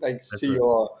ameliorated them thanks to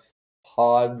your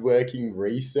hard-working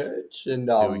research and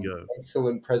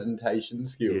excellent presentation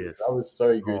skills. Yes. That was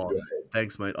so good.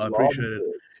 Thanks, mate. I appreciate it.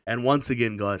 And once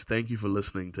again, guys, thank you for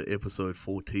listening to episode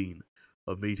 14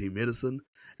 of Meeting Medicine.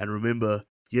 And remember,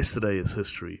 yesterday is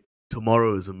history,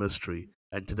 tomorrow is a mystery,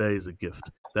 and today is a gift.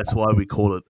 That's why we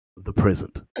call it the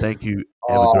present. Thank you.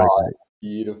 Have a great day.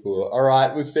 Beautiful. All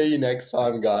right, we'll see you next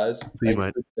time, guys. See you,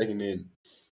 mate. Thanks for checking in.